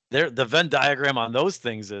 The Venn diagram on those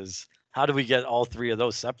things is, how do we get all 3 of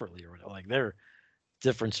those separately, or like they're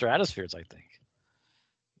different stratospheres, I think.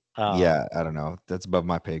 Yeah, I don't know. That's above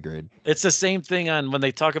my pay grade. It's the same thing on when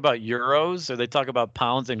they talk about euros or they talk about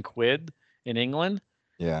pounds and quid in England.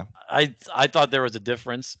 Yeah. I thought there was a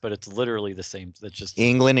difference, but it's literally the same. It's just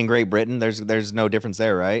England and Great Britain. There's no difference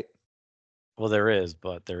there, right? Well, there is,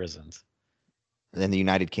 but there isn't. In the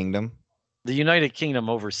United Kingdom. The United Kingdom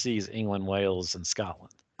oversees England, Wales, and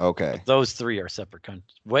Scotland, Okay. but those three are separate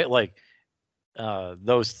countries. Wait, like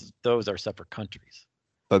those are separate countries.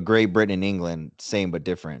 But Great Britain and England, same but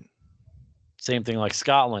different. Same thing like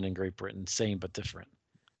Scotland and Great Britain, same but different.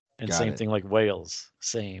 And Got same it. thing like Wales,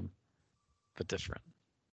 same but different.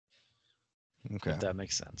 Okay. If that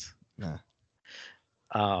makes sense. Yeah.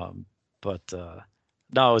 Um, but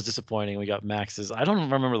no, it was disappointing. We got Max's. I don't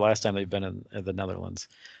remember the last time they've been in the Netherlands,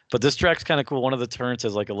 but this track's kind of cool. One of the turns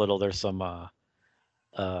has like a little. There's some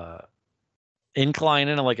uh, incline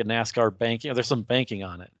in it, like a NASCAR banking. There's some banking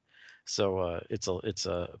on it, so it's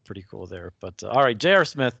a pretty cool there. But all right, J.R.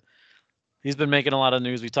 Smith. He's been making a lot of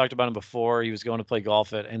news. We talked about him before. He was going to play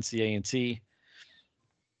golf at NCAA,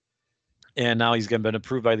 and now he's been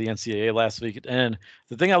approved by the NCAA last week. And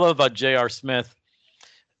the thing I love about J.R. Smith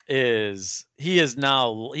is he's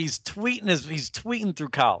tweeting through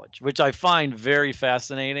college, which I find very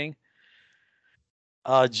fascinating.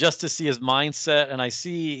 Just to see his mindset, and I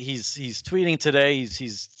see he's tweeting today.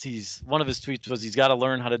 He's one of his tweets was he's got to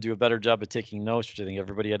learn how to do a better job of taking notes, which I think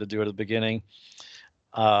everybody had to do at the beginning.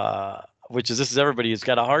 Which is this is everybody has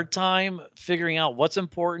got a hard time figuring out what's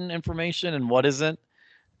important information and what isn't,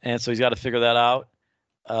 and so he's got to figure that out.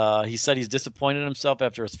 He said he's disappointed in himself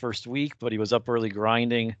after his first week, but he was up early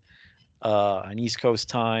grinding on East Coast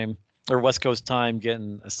time or West Coast time,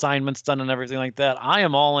 getting assignments done and everything like that. I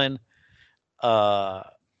am all in.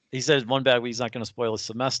 He said one bad week he's not going to spoil his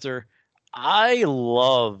semester. I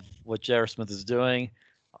love what J.R. Smith is doing.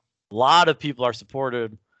 A lot of people are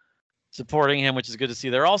supporting him, which is good to see.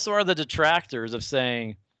 There also are the detractors of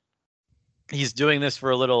saying he's doing this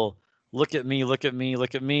for a little look at me, look at me,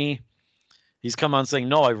 look at me. He's come on saying,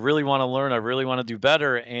 no, I really want to learn. I really want to do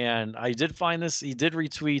better. And I did find this. He did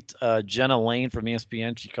retweet Jenna Lane from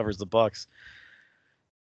ESPN. She covers the Bucks.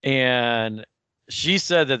 And she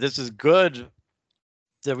said that this is good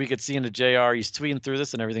that we could see into JR. He's tweeting through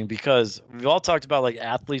this and everything because we've all talked about like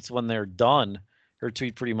athletes when they're done. Her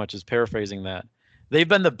tweet pretty much is paraphrasing that. They've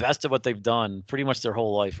been the best at what they've done pretty much their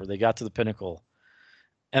whole life, or they got to the pinnacle.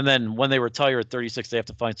 And then when they retire at 36, they have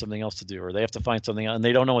to find something else to do, or they have to find something and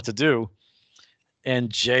they don't know what to do.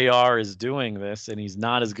 And JR is doing this, and he's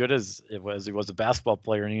not as good as he was a basketball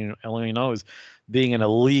player, and he only knows being an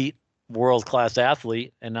elite world-class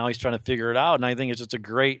athlete, and now he's trying to figure it out. And I think it's just a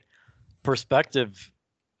great perspective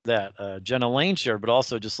that Jenna Lane shared, but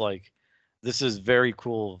also just like this is very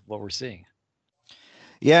cool what we're seeing.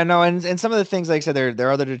 Yeah, no, and some of the things, like I said, there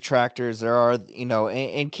are other detractors. There are,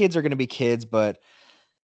 and kids are going to be kids, but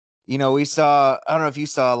we saw. I don't know if you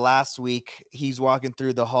saw last week. He's walking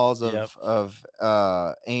through the halls Yep. of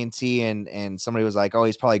A&T, and somebody was like, "Oh,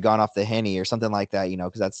 he's probably gone off the Henny or something like that."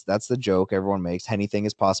 Because that's the joke everyone makes. Anything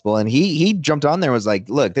is possible, and he jumped on there and was like,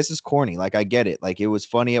 "Look, this is corny. Like I get it. Like it was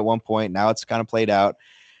funny at one point. Now it's kind of played out,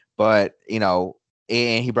 but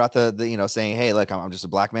And he brought the saying, "Hey, look, I'm just a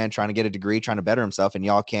black man trying to get a degree, trying to better himself, and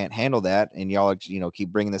y'all can't handle that, and y'all keep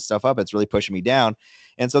bringing this stuff up. It's really pushing me down."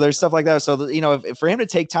 And so there's stuff like that. So if for him to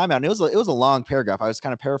take time out, and it was a long paragraph. I was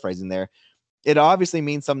kind of paraphrasing there. It obviously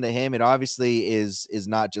means something to him. It obviously is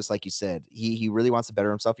not just like you said. He really wants to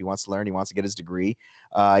better himself. He wants to learn. He wants to get his degree.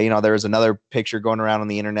 There was another picture going around on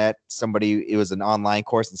the internet. It was an online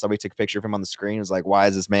course, and somebody took a picture of him on the screen. It was like, "Why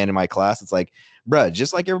is this man in my class?" It's like, bruh,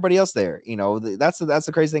 just like everybody else there. That's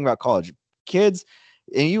the crazy thing about college. Kids,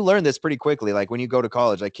 and you learn this pretty quickly. Like when you go to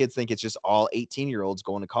college, like kids think it's just all 18-year-olds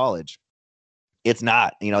going to college. It's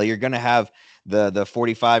not. You're going to have the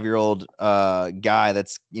 45-year-old guy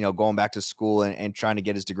that's going back to school and trying to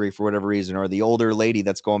get his degree for whatever reason, or the older lady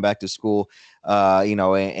that's going back to school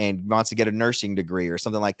and wants to get a nursing degree or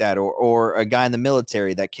something like that, or a guy in the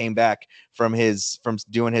military that came back from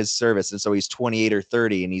doing his service, and so he's 28 or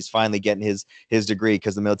 30 and he's finally getting his degree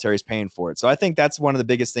because the military is paying for it. So I think that's one of the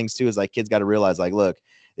biggest things too, is like kids got to realize, like, look,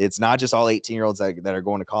 it's not just all 18-year-olds that are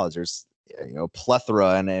going to college. There's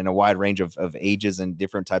plethora and a wide range of ages and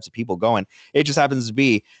different types of people going. It just happens to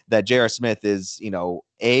be that J.R. Smith is,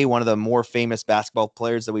 one of the more famous basketball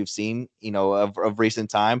players that we've seen, of recent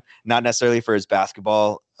time, not necessarily for his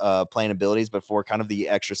basketball playing abilities, but for kind of the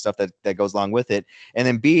extra stuff that goes along with it. And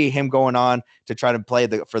then B, him going on to try to play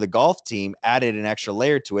for the golf team added an extra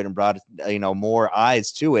layer to it and brought, more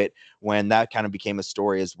eyes to it when that kind of became a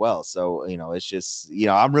story as well. So, it's just,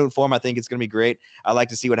 I'm rooting for him. I think it's going to be great. I like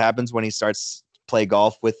to see what happens when he starts play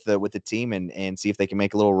golf with the team and see if they can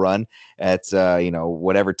make a little run at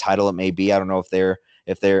whatever title it may be. I don't know if they're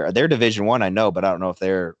Division I, I know, but I don't know if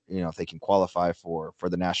they're if they can qualify for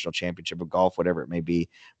the national championship of golf, whatever it may be.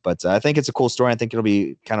 But I think it's a cool story. I think it'll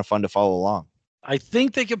be kind of fun to follow along. I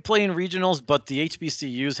think they could play in regionals, but the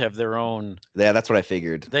HBCUs have their own. Yeah, that's what I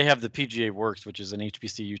figured. They have the PGA Works, which is an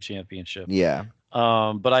HBCU championship. Yeah.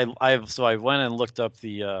 But I went and looked up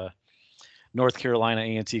the North Carolina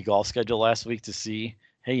A&T golf schedule last week to see.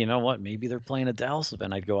 Hey, you know what? Maybe they're playing a Dallas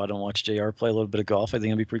event. I'd go out and watch JR play a little bit of golf. I think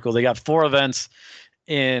it'd be pretty cool. They got 4 events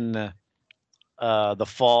in the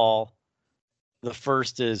fall. The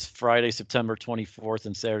first is Friday, September 24th,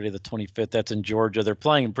 and Saturday the 25th. That's in Georgia. They're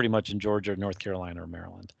playing pretty much in Georgia, North Carolina, or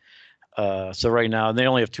Maryland. So right now, they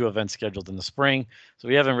only have 2 events scheduled in the spring. So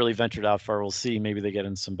we haven't really ventured out far. We'll see. Maybe they get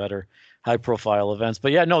in some better high-profile events.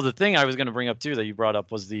 But yeah, no, the thing I was going to bring up too that you brought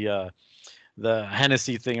up was the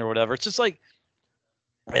Hennessy thing or whatever. It's just like,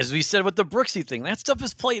 as we said with the Brooksy thing, that stuff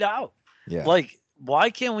is played out. Yeah. Like, why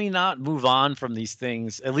can't we not move on from these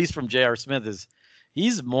things? At least from J.R. Smith,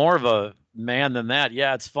 he's more of a man than that.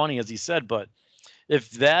 Yeah, it's funny as he said, but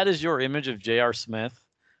if that is your image of J.R. Smith,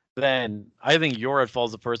 then I think you're at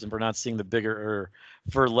fault as a person for not seeing the bigger, or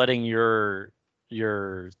for letting your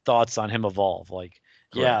thoughts on him evolve. Like,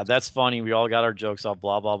 Correct. Yeah, that's funny. We all got our jokes off,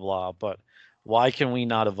 blah blah blah. But why can we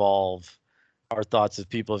not evolve our thoughts as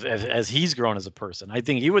people as he's grown as a person? I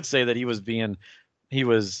think he would say that he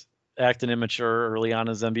was acting immature early on in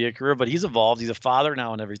his NBA career, but he's evolved. He's a father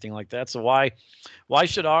now and everything like that. So why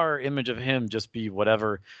should our image of him just be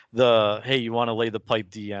whatever hey, you want to lay the pipe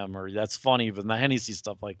DM, or that's funny, but the Hennessy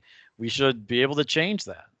stuff, like, we should be able to change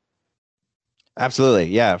that. Absolutely.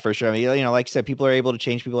 Yeah, for sure. I mean, you know, like you said, people are able to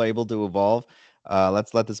change, people are able to evolve.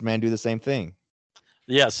 Let's let this man do the same thing.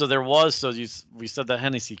 Yeah. So we said that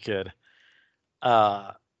Hennessy kid,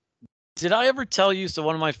 did I ever tell you? So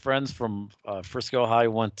one of my friends from Frisco High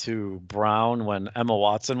went to Brown when Emma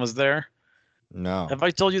Watson was there. No. Have I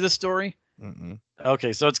told you this story? Mm-mm.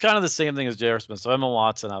 Okay, so it's kind of the same thing as J.R. Smith. So Emma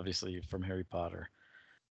Watson, obviously from Harry Potter,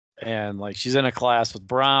 and like she's in a class with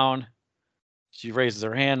Brown. She raises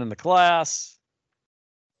her hand in the class.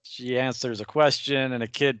 She answers a question, and a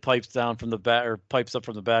kid pipes up from the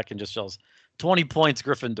back and just yells, 20 points,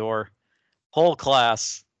 Gryffindor. Whole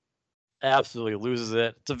class absolutely loses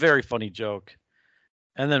it. It's a very funny joke.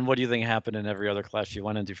 And then what do you think happened in every other class she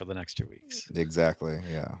went into for the next 2 weeks? Exactly.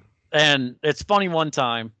 Yeah. And it's funny one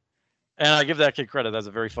time, and I give that kid credit. That's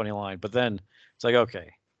a very funny line. But then it's like,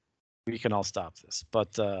 okay, we can all stop this.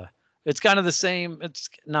 But it's kind of the same.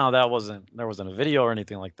 There wasn't a video or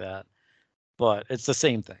anything like that, but it's the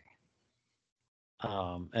same thing.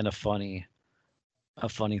 And a funny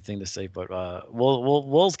thing to say. But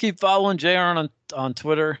we'll keep following JR on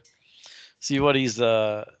Twitter, see what he's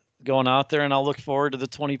going out there, and I'll look forward to the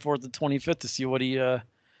 24th and 25th to see what he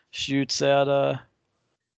shoots at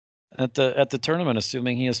the tournament,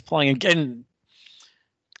 assuming he is playing. Again,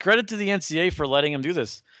 credit to the NCAA for letting him do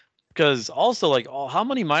this, because also, like, how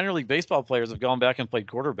many minor league baseball players have gone back and played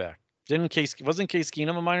quarterback? Wasn't Case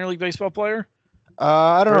Keenum a minor league baseball player?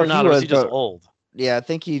 I don't know if he was, he just old? Yeah, I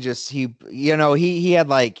think he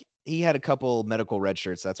had a couple medical red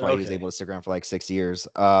shirts. That's why he was able to stick around for like 6 years.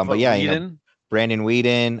 But yeah, Whedon? Brandon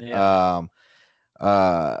Whedon,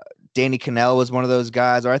 Danny Cannell was one of those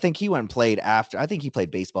guys, or I think he went and played after. I think he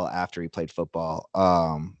played baseball after he played football,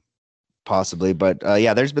 possibly. But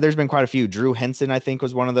yeah, there's been quite a few. Drew Henson, I think,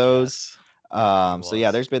 was one of those. Yes. So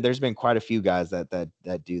yeah, there's been quite a few guys that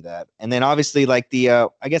do that. And then obviously, like I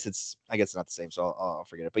guess it's not the same, so I'll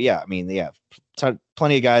forget it. But yeah, I mean, yeah,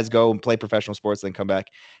 plenty of guys go and play professional sports, then come back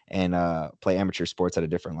and play amateur sports at a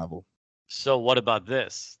different level. So what about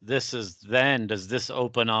this? Does this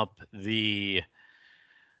open up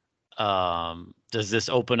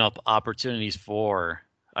opportunities for,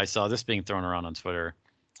 I saw this being thrown around on Twitter.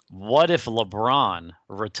 What if LeBron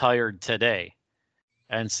retired today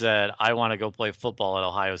and said, I want to go play football at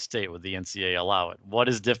Ohio State? Would the NCAA allow it? What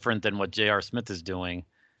is different than what J.R. Smith is doing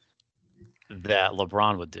that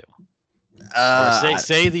LeBron would do? Or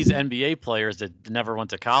say these NBA players that never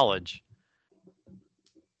went to college,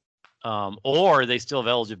 or they still have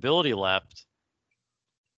eligibility left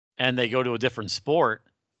and they go to a different sport,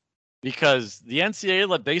 because the NCAA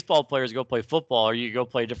let baseball players go play football, or you go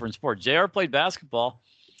play a different sport. JR played basketball,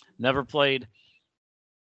 never went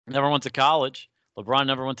to college. LeBron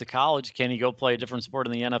never went to college. Can he go play a different sport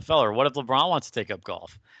in the NFL? Or what if LeBron wants to take up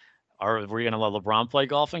golf? Are we going to let LeBron play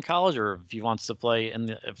golf in college? Or if he wants to play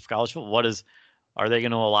in college football, are they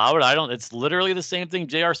going to allow it? It's literally the same thing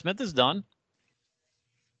J.R. Smith has done.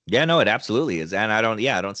 Yeah, no, it absolutely is. And I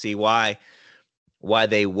don't see why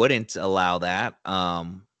they wouldn't allow that.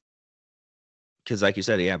 Because like you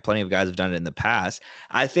said, yeah, plenty of guys have done it in the past.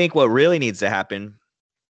 I think what really needs to happen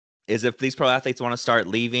is if these pro athletes want to start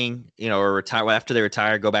leaving, or retire after they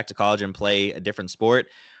retire, go back to college and play a different sport,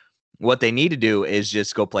 what they need to do is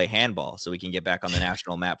just go play handball so we can get back on the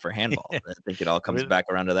national map for handball. I think it all comes back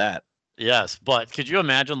around to that. Yes, but could you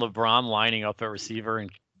imagine LeBron lining up at receiver in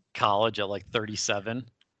college at like 37?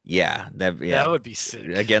 Yeah, that would be sick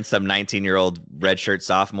against some 19-year-old redshirt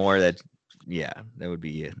sophomore. That'd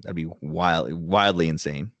be wildly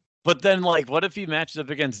insane. But then, like, what if he matched up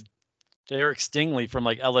against Derek Stingley from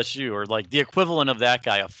like LSU or like the equivalent of that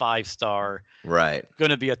guy, a 5-star, right? Going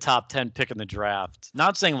to be a top 10 pick in the draft.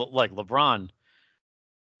 Not saying like LeBron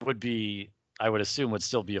would be, I would assume would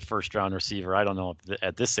still be a first-round receiver. I don't know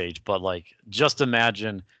at this age, but like just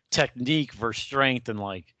imagine technique versus strength and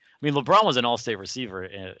like. I mean, LeBron was an all-state receiver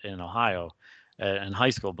in Ohio in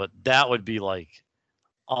high school, but that would be like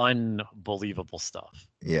unbelievable stuff.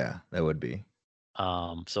 Yeah, that would be.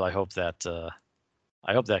 So I hope that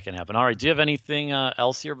can happen. All right. Do you have anything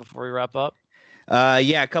else here before we wrap up?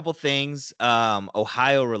 Yeah, a couple things.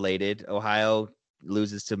 Ohio related. Ohio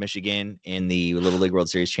loses to Michigan in the Little League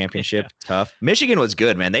World Series Championship. Yeah. Tough. Michigan was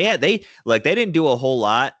good, man. They didn't do a whole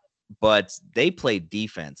lot, but they played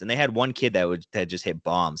defense, and they had one kid that just hit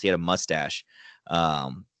bombs. He had a mustache.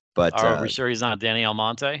 But are we sure he's not Danny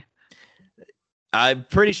Almonte? I'm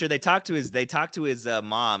pretty sure they talked to his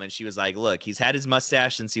mom, and she was like, "Look, he's had his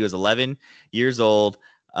mustache since he was 11 years old.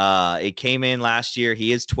 It came in last year.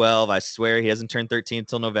 He is 12. I swear he hasn't turned 13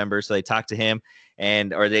 until November." So they talked to him,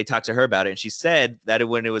 or they talked to her about it, and she said that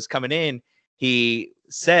when it was coming in, he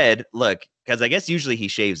said, "Look." Because I guess usually he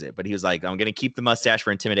shaves it, but he was like, "I'm going to keep the mustache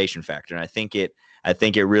for intimidation factor," and I think it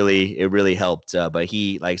really helped. But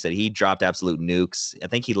he, like I said, he dropped absolute nukes. I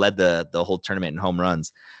think he led the whole tournament in home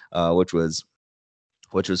runs, which was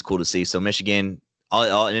cool to see. So Michigan,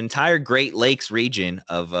 an entire Great Lakes region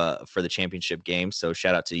for the championship game. So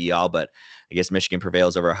shout out to y'all. But I guess Michigan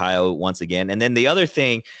prevails over Ohio once again. And then the other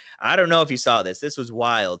thing, I don't know if you saw this. This was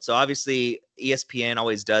wild. So obviously ESPN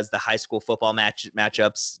always does the high school football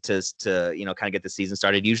matchups to kind of get the season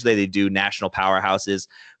started. Usually they do national powerhouses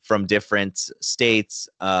from different states.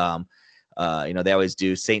 They always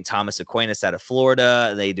do St. Thomas Aquinas out of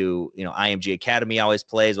Florida. They do, IMG Academy always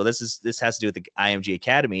plays. Well, this has to do with the IMG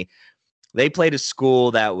Academy. They played a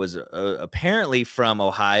school that was apparently from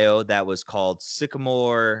Ohio that was called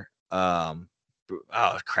Sycamore.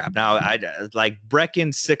 Oh crap! Now I like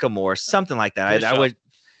Brecken Sycamore, something like that.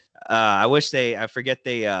 I forget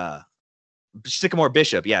Sycamore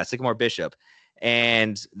Bishop. Yeah, Sycamore Bishop,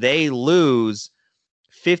 and they lose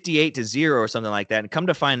 58-0 or something like that. And come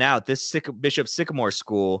to find out, this Bishop Sycamore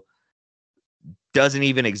school doesn't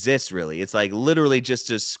even exist, really. It's like literally just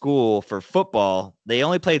a school for football. They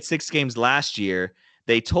only played 6 games last year.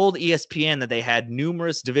 They told ESPN that they had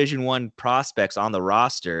numerous Division I prospects on the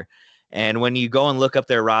roster. And when you go and look up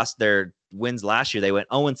their wins last year, they went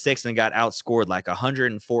 0-6 and got outscored like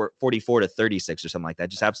 144-36 or something like that.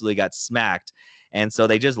 Just absolutely got smacked. And so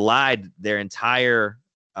they just lied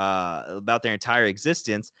about their entire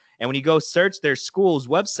existence. And when you go search their school's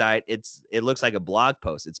website, it looks like a blog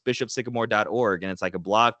post. It's bishopsycamore.org, and it's like a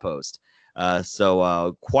blog post.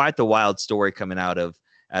 So quite the wild story coming out of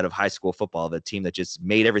high school football, the team that just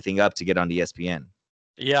made everything up to get on ESPN.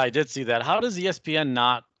 Yeah, I did see that. How does ESPN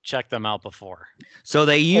not check them out before? So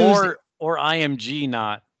they use or IMG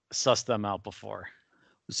not suss them out before.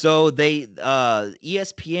 So they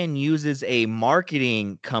ESPN uses a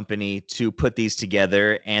marketing company to put these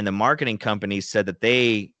together, and the marketing company said that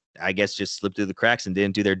they, I guess, just slipped through the cracks and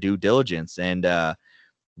didn't do their due diligence, and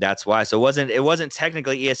that's why. So it wasn't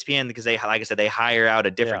technically ESPN because they, like I said, they hire out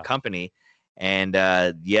a different company, and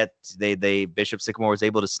yet they Bishop Sycamore was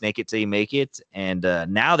able to snake it till you make it, and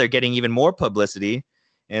now they're getting even more publicity,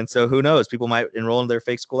 and so who knows? People might enroll in their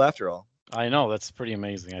fake school after all. I know, that's pretty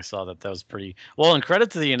amazing. I saw that was pretty well. And credit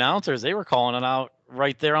to the announcers, they were calling it out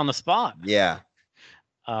right there on the spot. Yeah.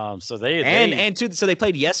 So they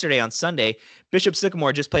played yesterday on Sunday. Bishop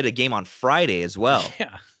Sycamore just played a game on Friday as well.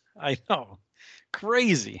 Yeah, I know.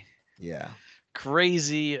 Crazy. Yeah.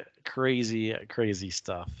 Crazy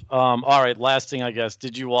stuff. All right, last thing, I guess.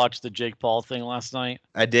 Did you watch the Jake Paul thing last night?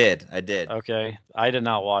 I did. Okay. I did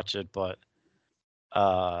not watch it, but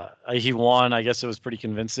he won. I guess it was pretty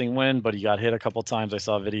convincing win, but he got hit a couple times. I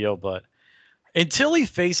saw a video, but until he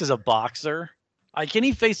faces a boxer, can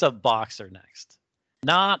he face a boxer next?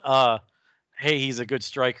 Not hey, he's a good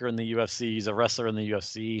striker in the UFC, he's a wrestler in the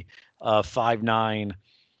UFC, 5'9",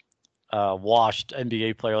 washed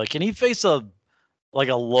NBA player. Like, can he face a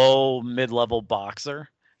low mid-level boxer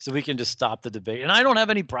so we can just stop the debate? And I don't have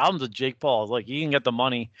any problems with Jake Paul. Like, he can get the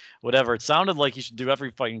money, whatever. It sounded like he should do every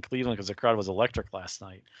fight in Cleveland because the crowd was electric last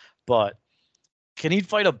night. But can he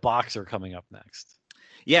fight a boxer coming up next?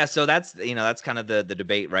 Yeah, so that's that's kind of the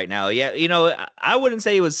debate right now. Yeah, I wouldn't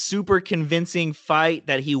say it was super convincing fight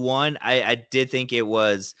that he won. I did think it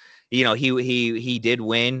was, he did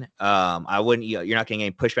win. I wouldn't, you're not getting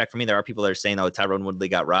any pushback from me. There are people that are saying, oh, Tyrone Woodley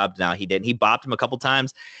got robbed. No, he didn't. He bopped him a couple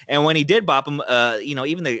times, and when he did bop him,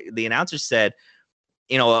 even the announcer said,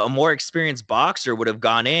 a more experienced boxer would have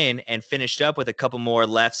gone in and finished up with a couple more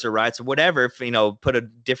lefts or rights or whatever, put a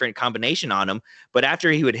different combination on him. But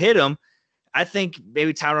after he would hit him, I think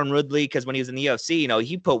maybe Tyron Woodley, because when he was in the UFC,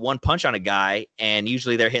 he put one punch on a guy and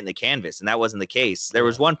usually they're hitting the canvas, and that wasn't the case. There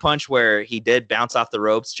was one punch where he did bounce off the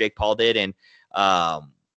ropes, Jake Paul did, and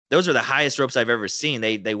those are the highest ropes I've ever seen.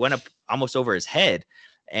 They went up almost over his head,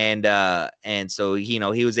 and so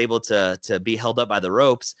he was able to be held up by the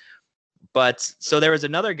ropes. But so there was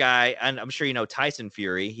another guy, and I'm sure Tyson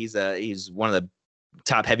Fury. He's one of the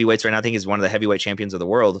top heavyweights right now. I think he's one of the heavyweight champions of the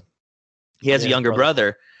world. He has a younger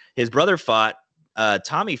brother. His brother fought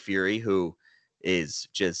Tommy Fury, who is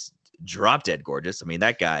just drop dead gorgeous. I mean,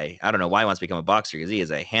 that guy, I don't know why he wants to become a boxer, because he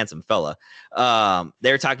is a handsome fella.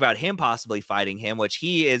 They were talking about him possibly fighting him, which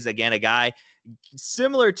he is, again, a guy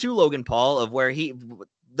similar to Logan Paul, of where the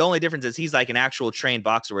only difference is he's like an actual trained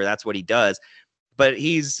boxer where that's what he does. But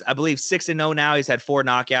he's, I believe, 6-0 now. He's had 4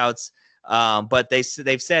 knockouts. But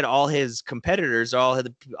they've said all his competitors, all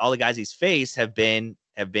the guys he's faced have been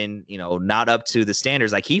not up to the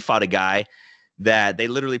standards. Like, he fought a guy that they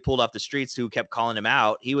literally pulled off the streets who kept calling him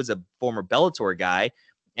out. He was a former Bellator guy,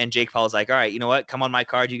 and Jake Paul's like, all right, you know what? Come on my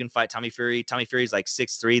card. You can fight Tommy Fury. Tommy Fury's like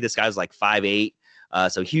 6'3". This guy's like 5'8".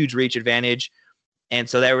 So huge reach advantage. And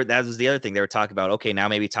so that was the other thing they were talking about. Okay, now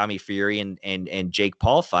maybe Tommy Fury and Jake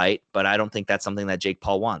Paul fight, but I don't think that's something that Jake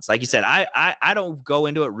Paul wants. Like you said, I don't go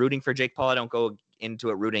into it rooting for Jake Paul. I don't go into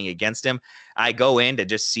it rooting against him. I go in to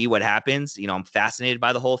just see what happens. I'm fascinated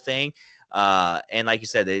by the whole thing. And like you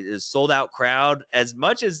said, it is sold out crowd. As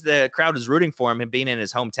much as the crowd is rooting for him and being in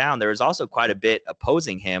his hometown, there was also quite a bit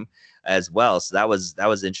opposing him as well. So that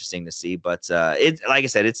was interesting to see. But like I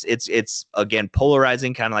said, it's again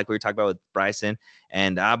polarizing, kind of like we were talking about with Bryson.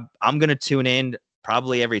 And I'm gonna tune in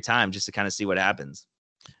probably every time just to kind of see what happens.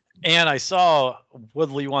 And I saw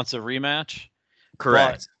Woodley wants a rematch.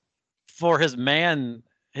 Correct. For his man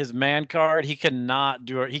card, he cannot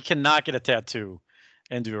get a tattoo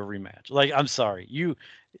and do a rematch. Like, I'm sorry,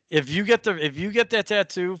 if you get that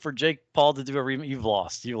tattoo for Jake Paul to do a rematch, you've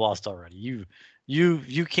lost. You lost already.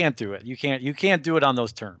 You can't do it. You can't do it on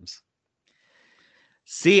those terms.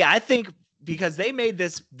 See, I think because they made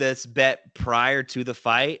this bet prior to the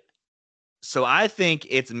fight, so I think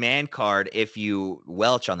it's man card. If you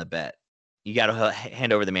welch on the bet, you got to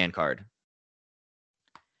hand over the man card.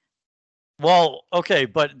 Well, okay,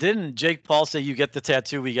 but didn't Jake Paul say you get the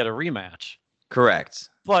tattoo, we get a rematch? Correct.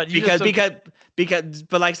 But because like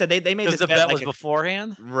I said, they made this the bet was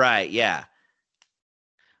beforehand. Right. Yeah.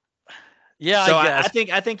 Yeah. So I guess.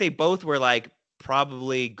 I think they both were like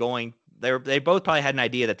probably going. They both probably had an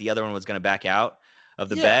idea that the other one was going to back out of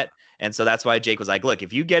the bet, and so that's why Jake was like, "Look,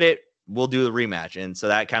 if you get it, we'll do the rematch." And so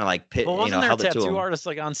that kind of like wasn't there held a it to him. tattoo artist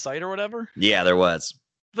like on site or whatever? Yeah, there was.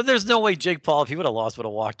 But there's no way Jake Paul, if he would have lost, would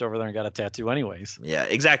have walked over there and got a tattoo anyways. Yeah,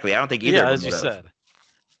 exactly. I don't think either. Yeah, of as them you said.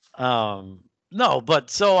 No, but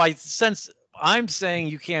so I'm saying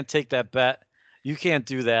you can't take that bet. You can't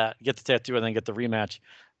do that. Get the tattoo and then get the rematch,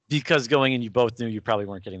 because going in, you both knew you probably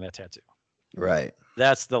weren't getting that tattoo. Right.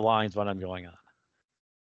 That's the lines what I'm going on.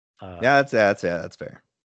 Yeah, that's fair.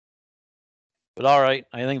 But all right,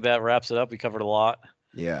 I think that wraps it up. We covered a lot.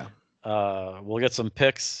 Yeah. We'll get some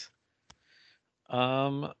picks.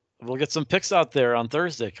 We'll get some picks out there on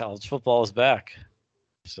Thursday. College football is back,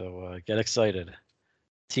 so get excited.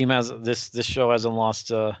 Team has this show hasn't lost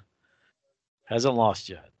yet. Hasn't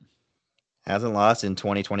lost in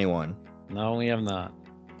 2021. No, we have not.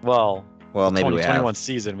 Well, maybe 2021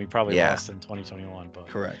 season we probably lost in 2021, but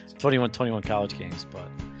correct. 21 college games. But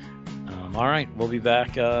all right, we'll be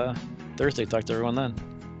back Thursday. Talk to everyone then.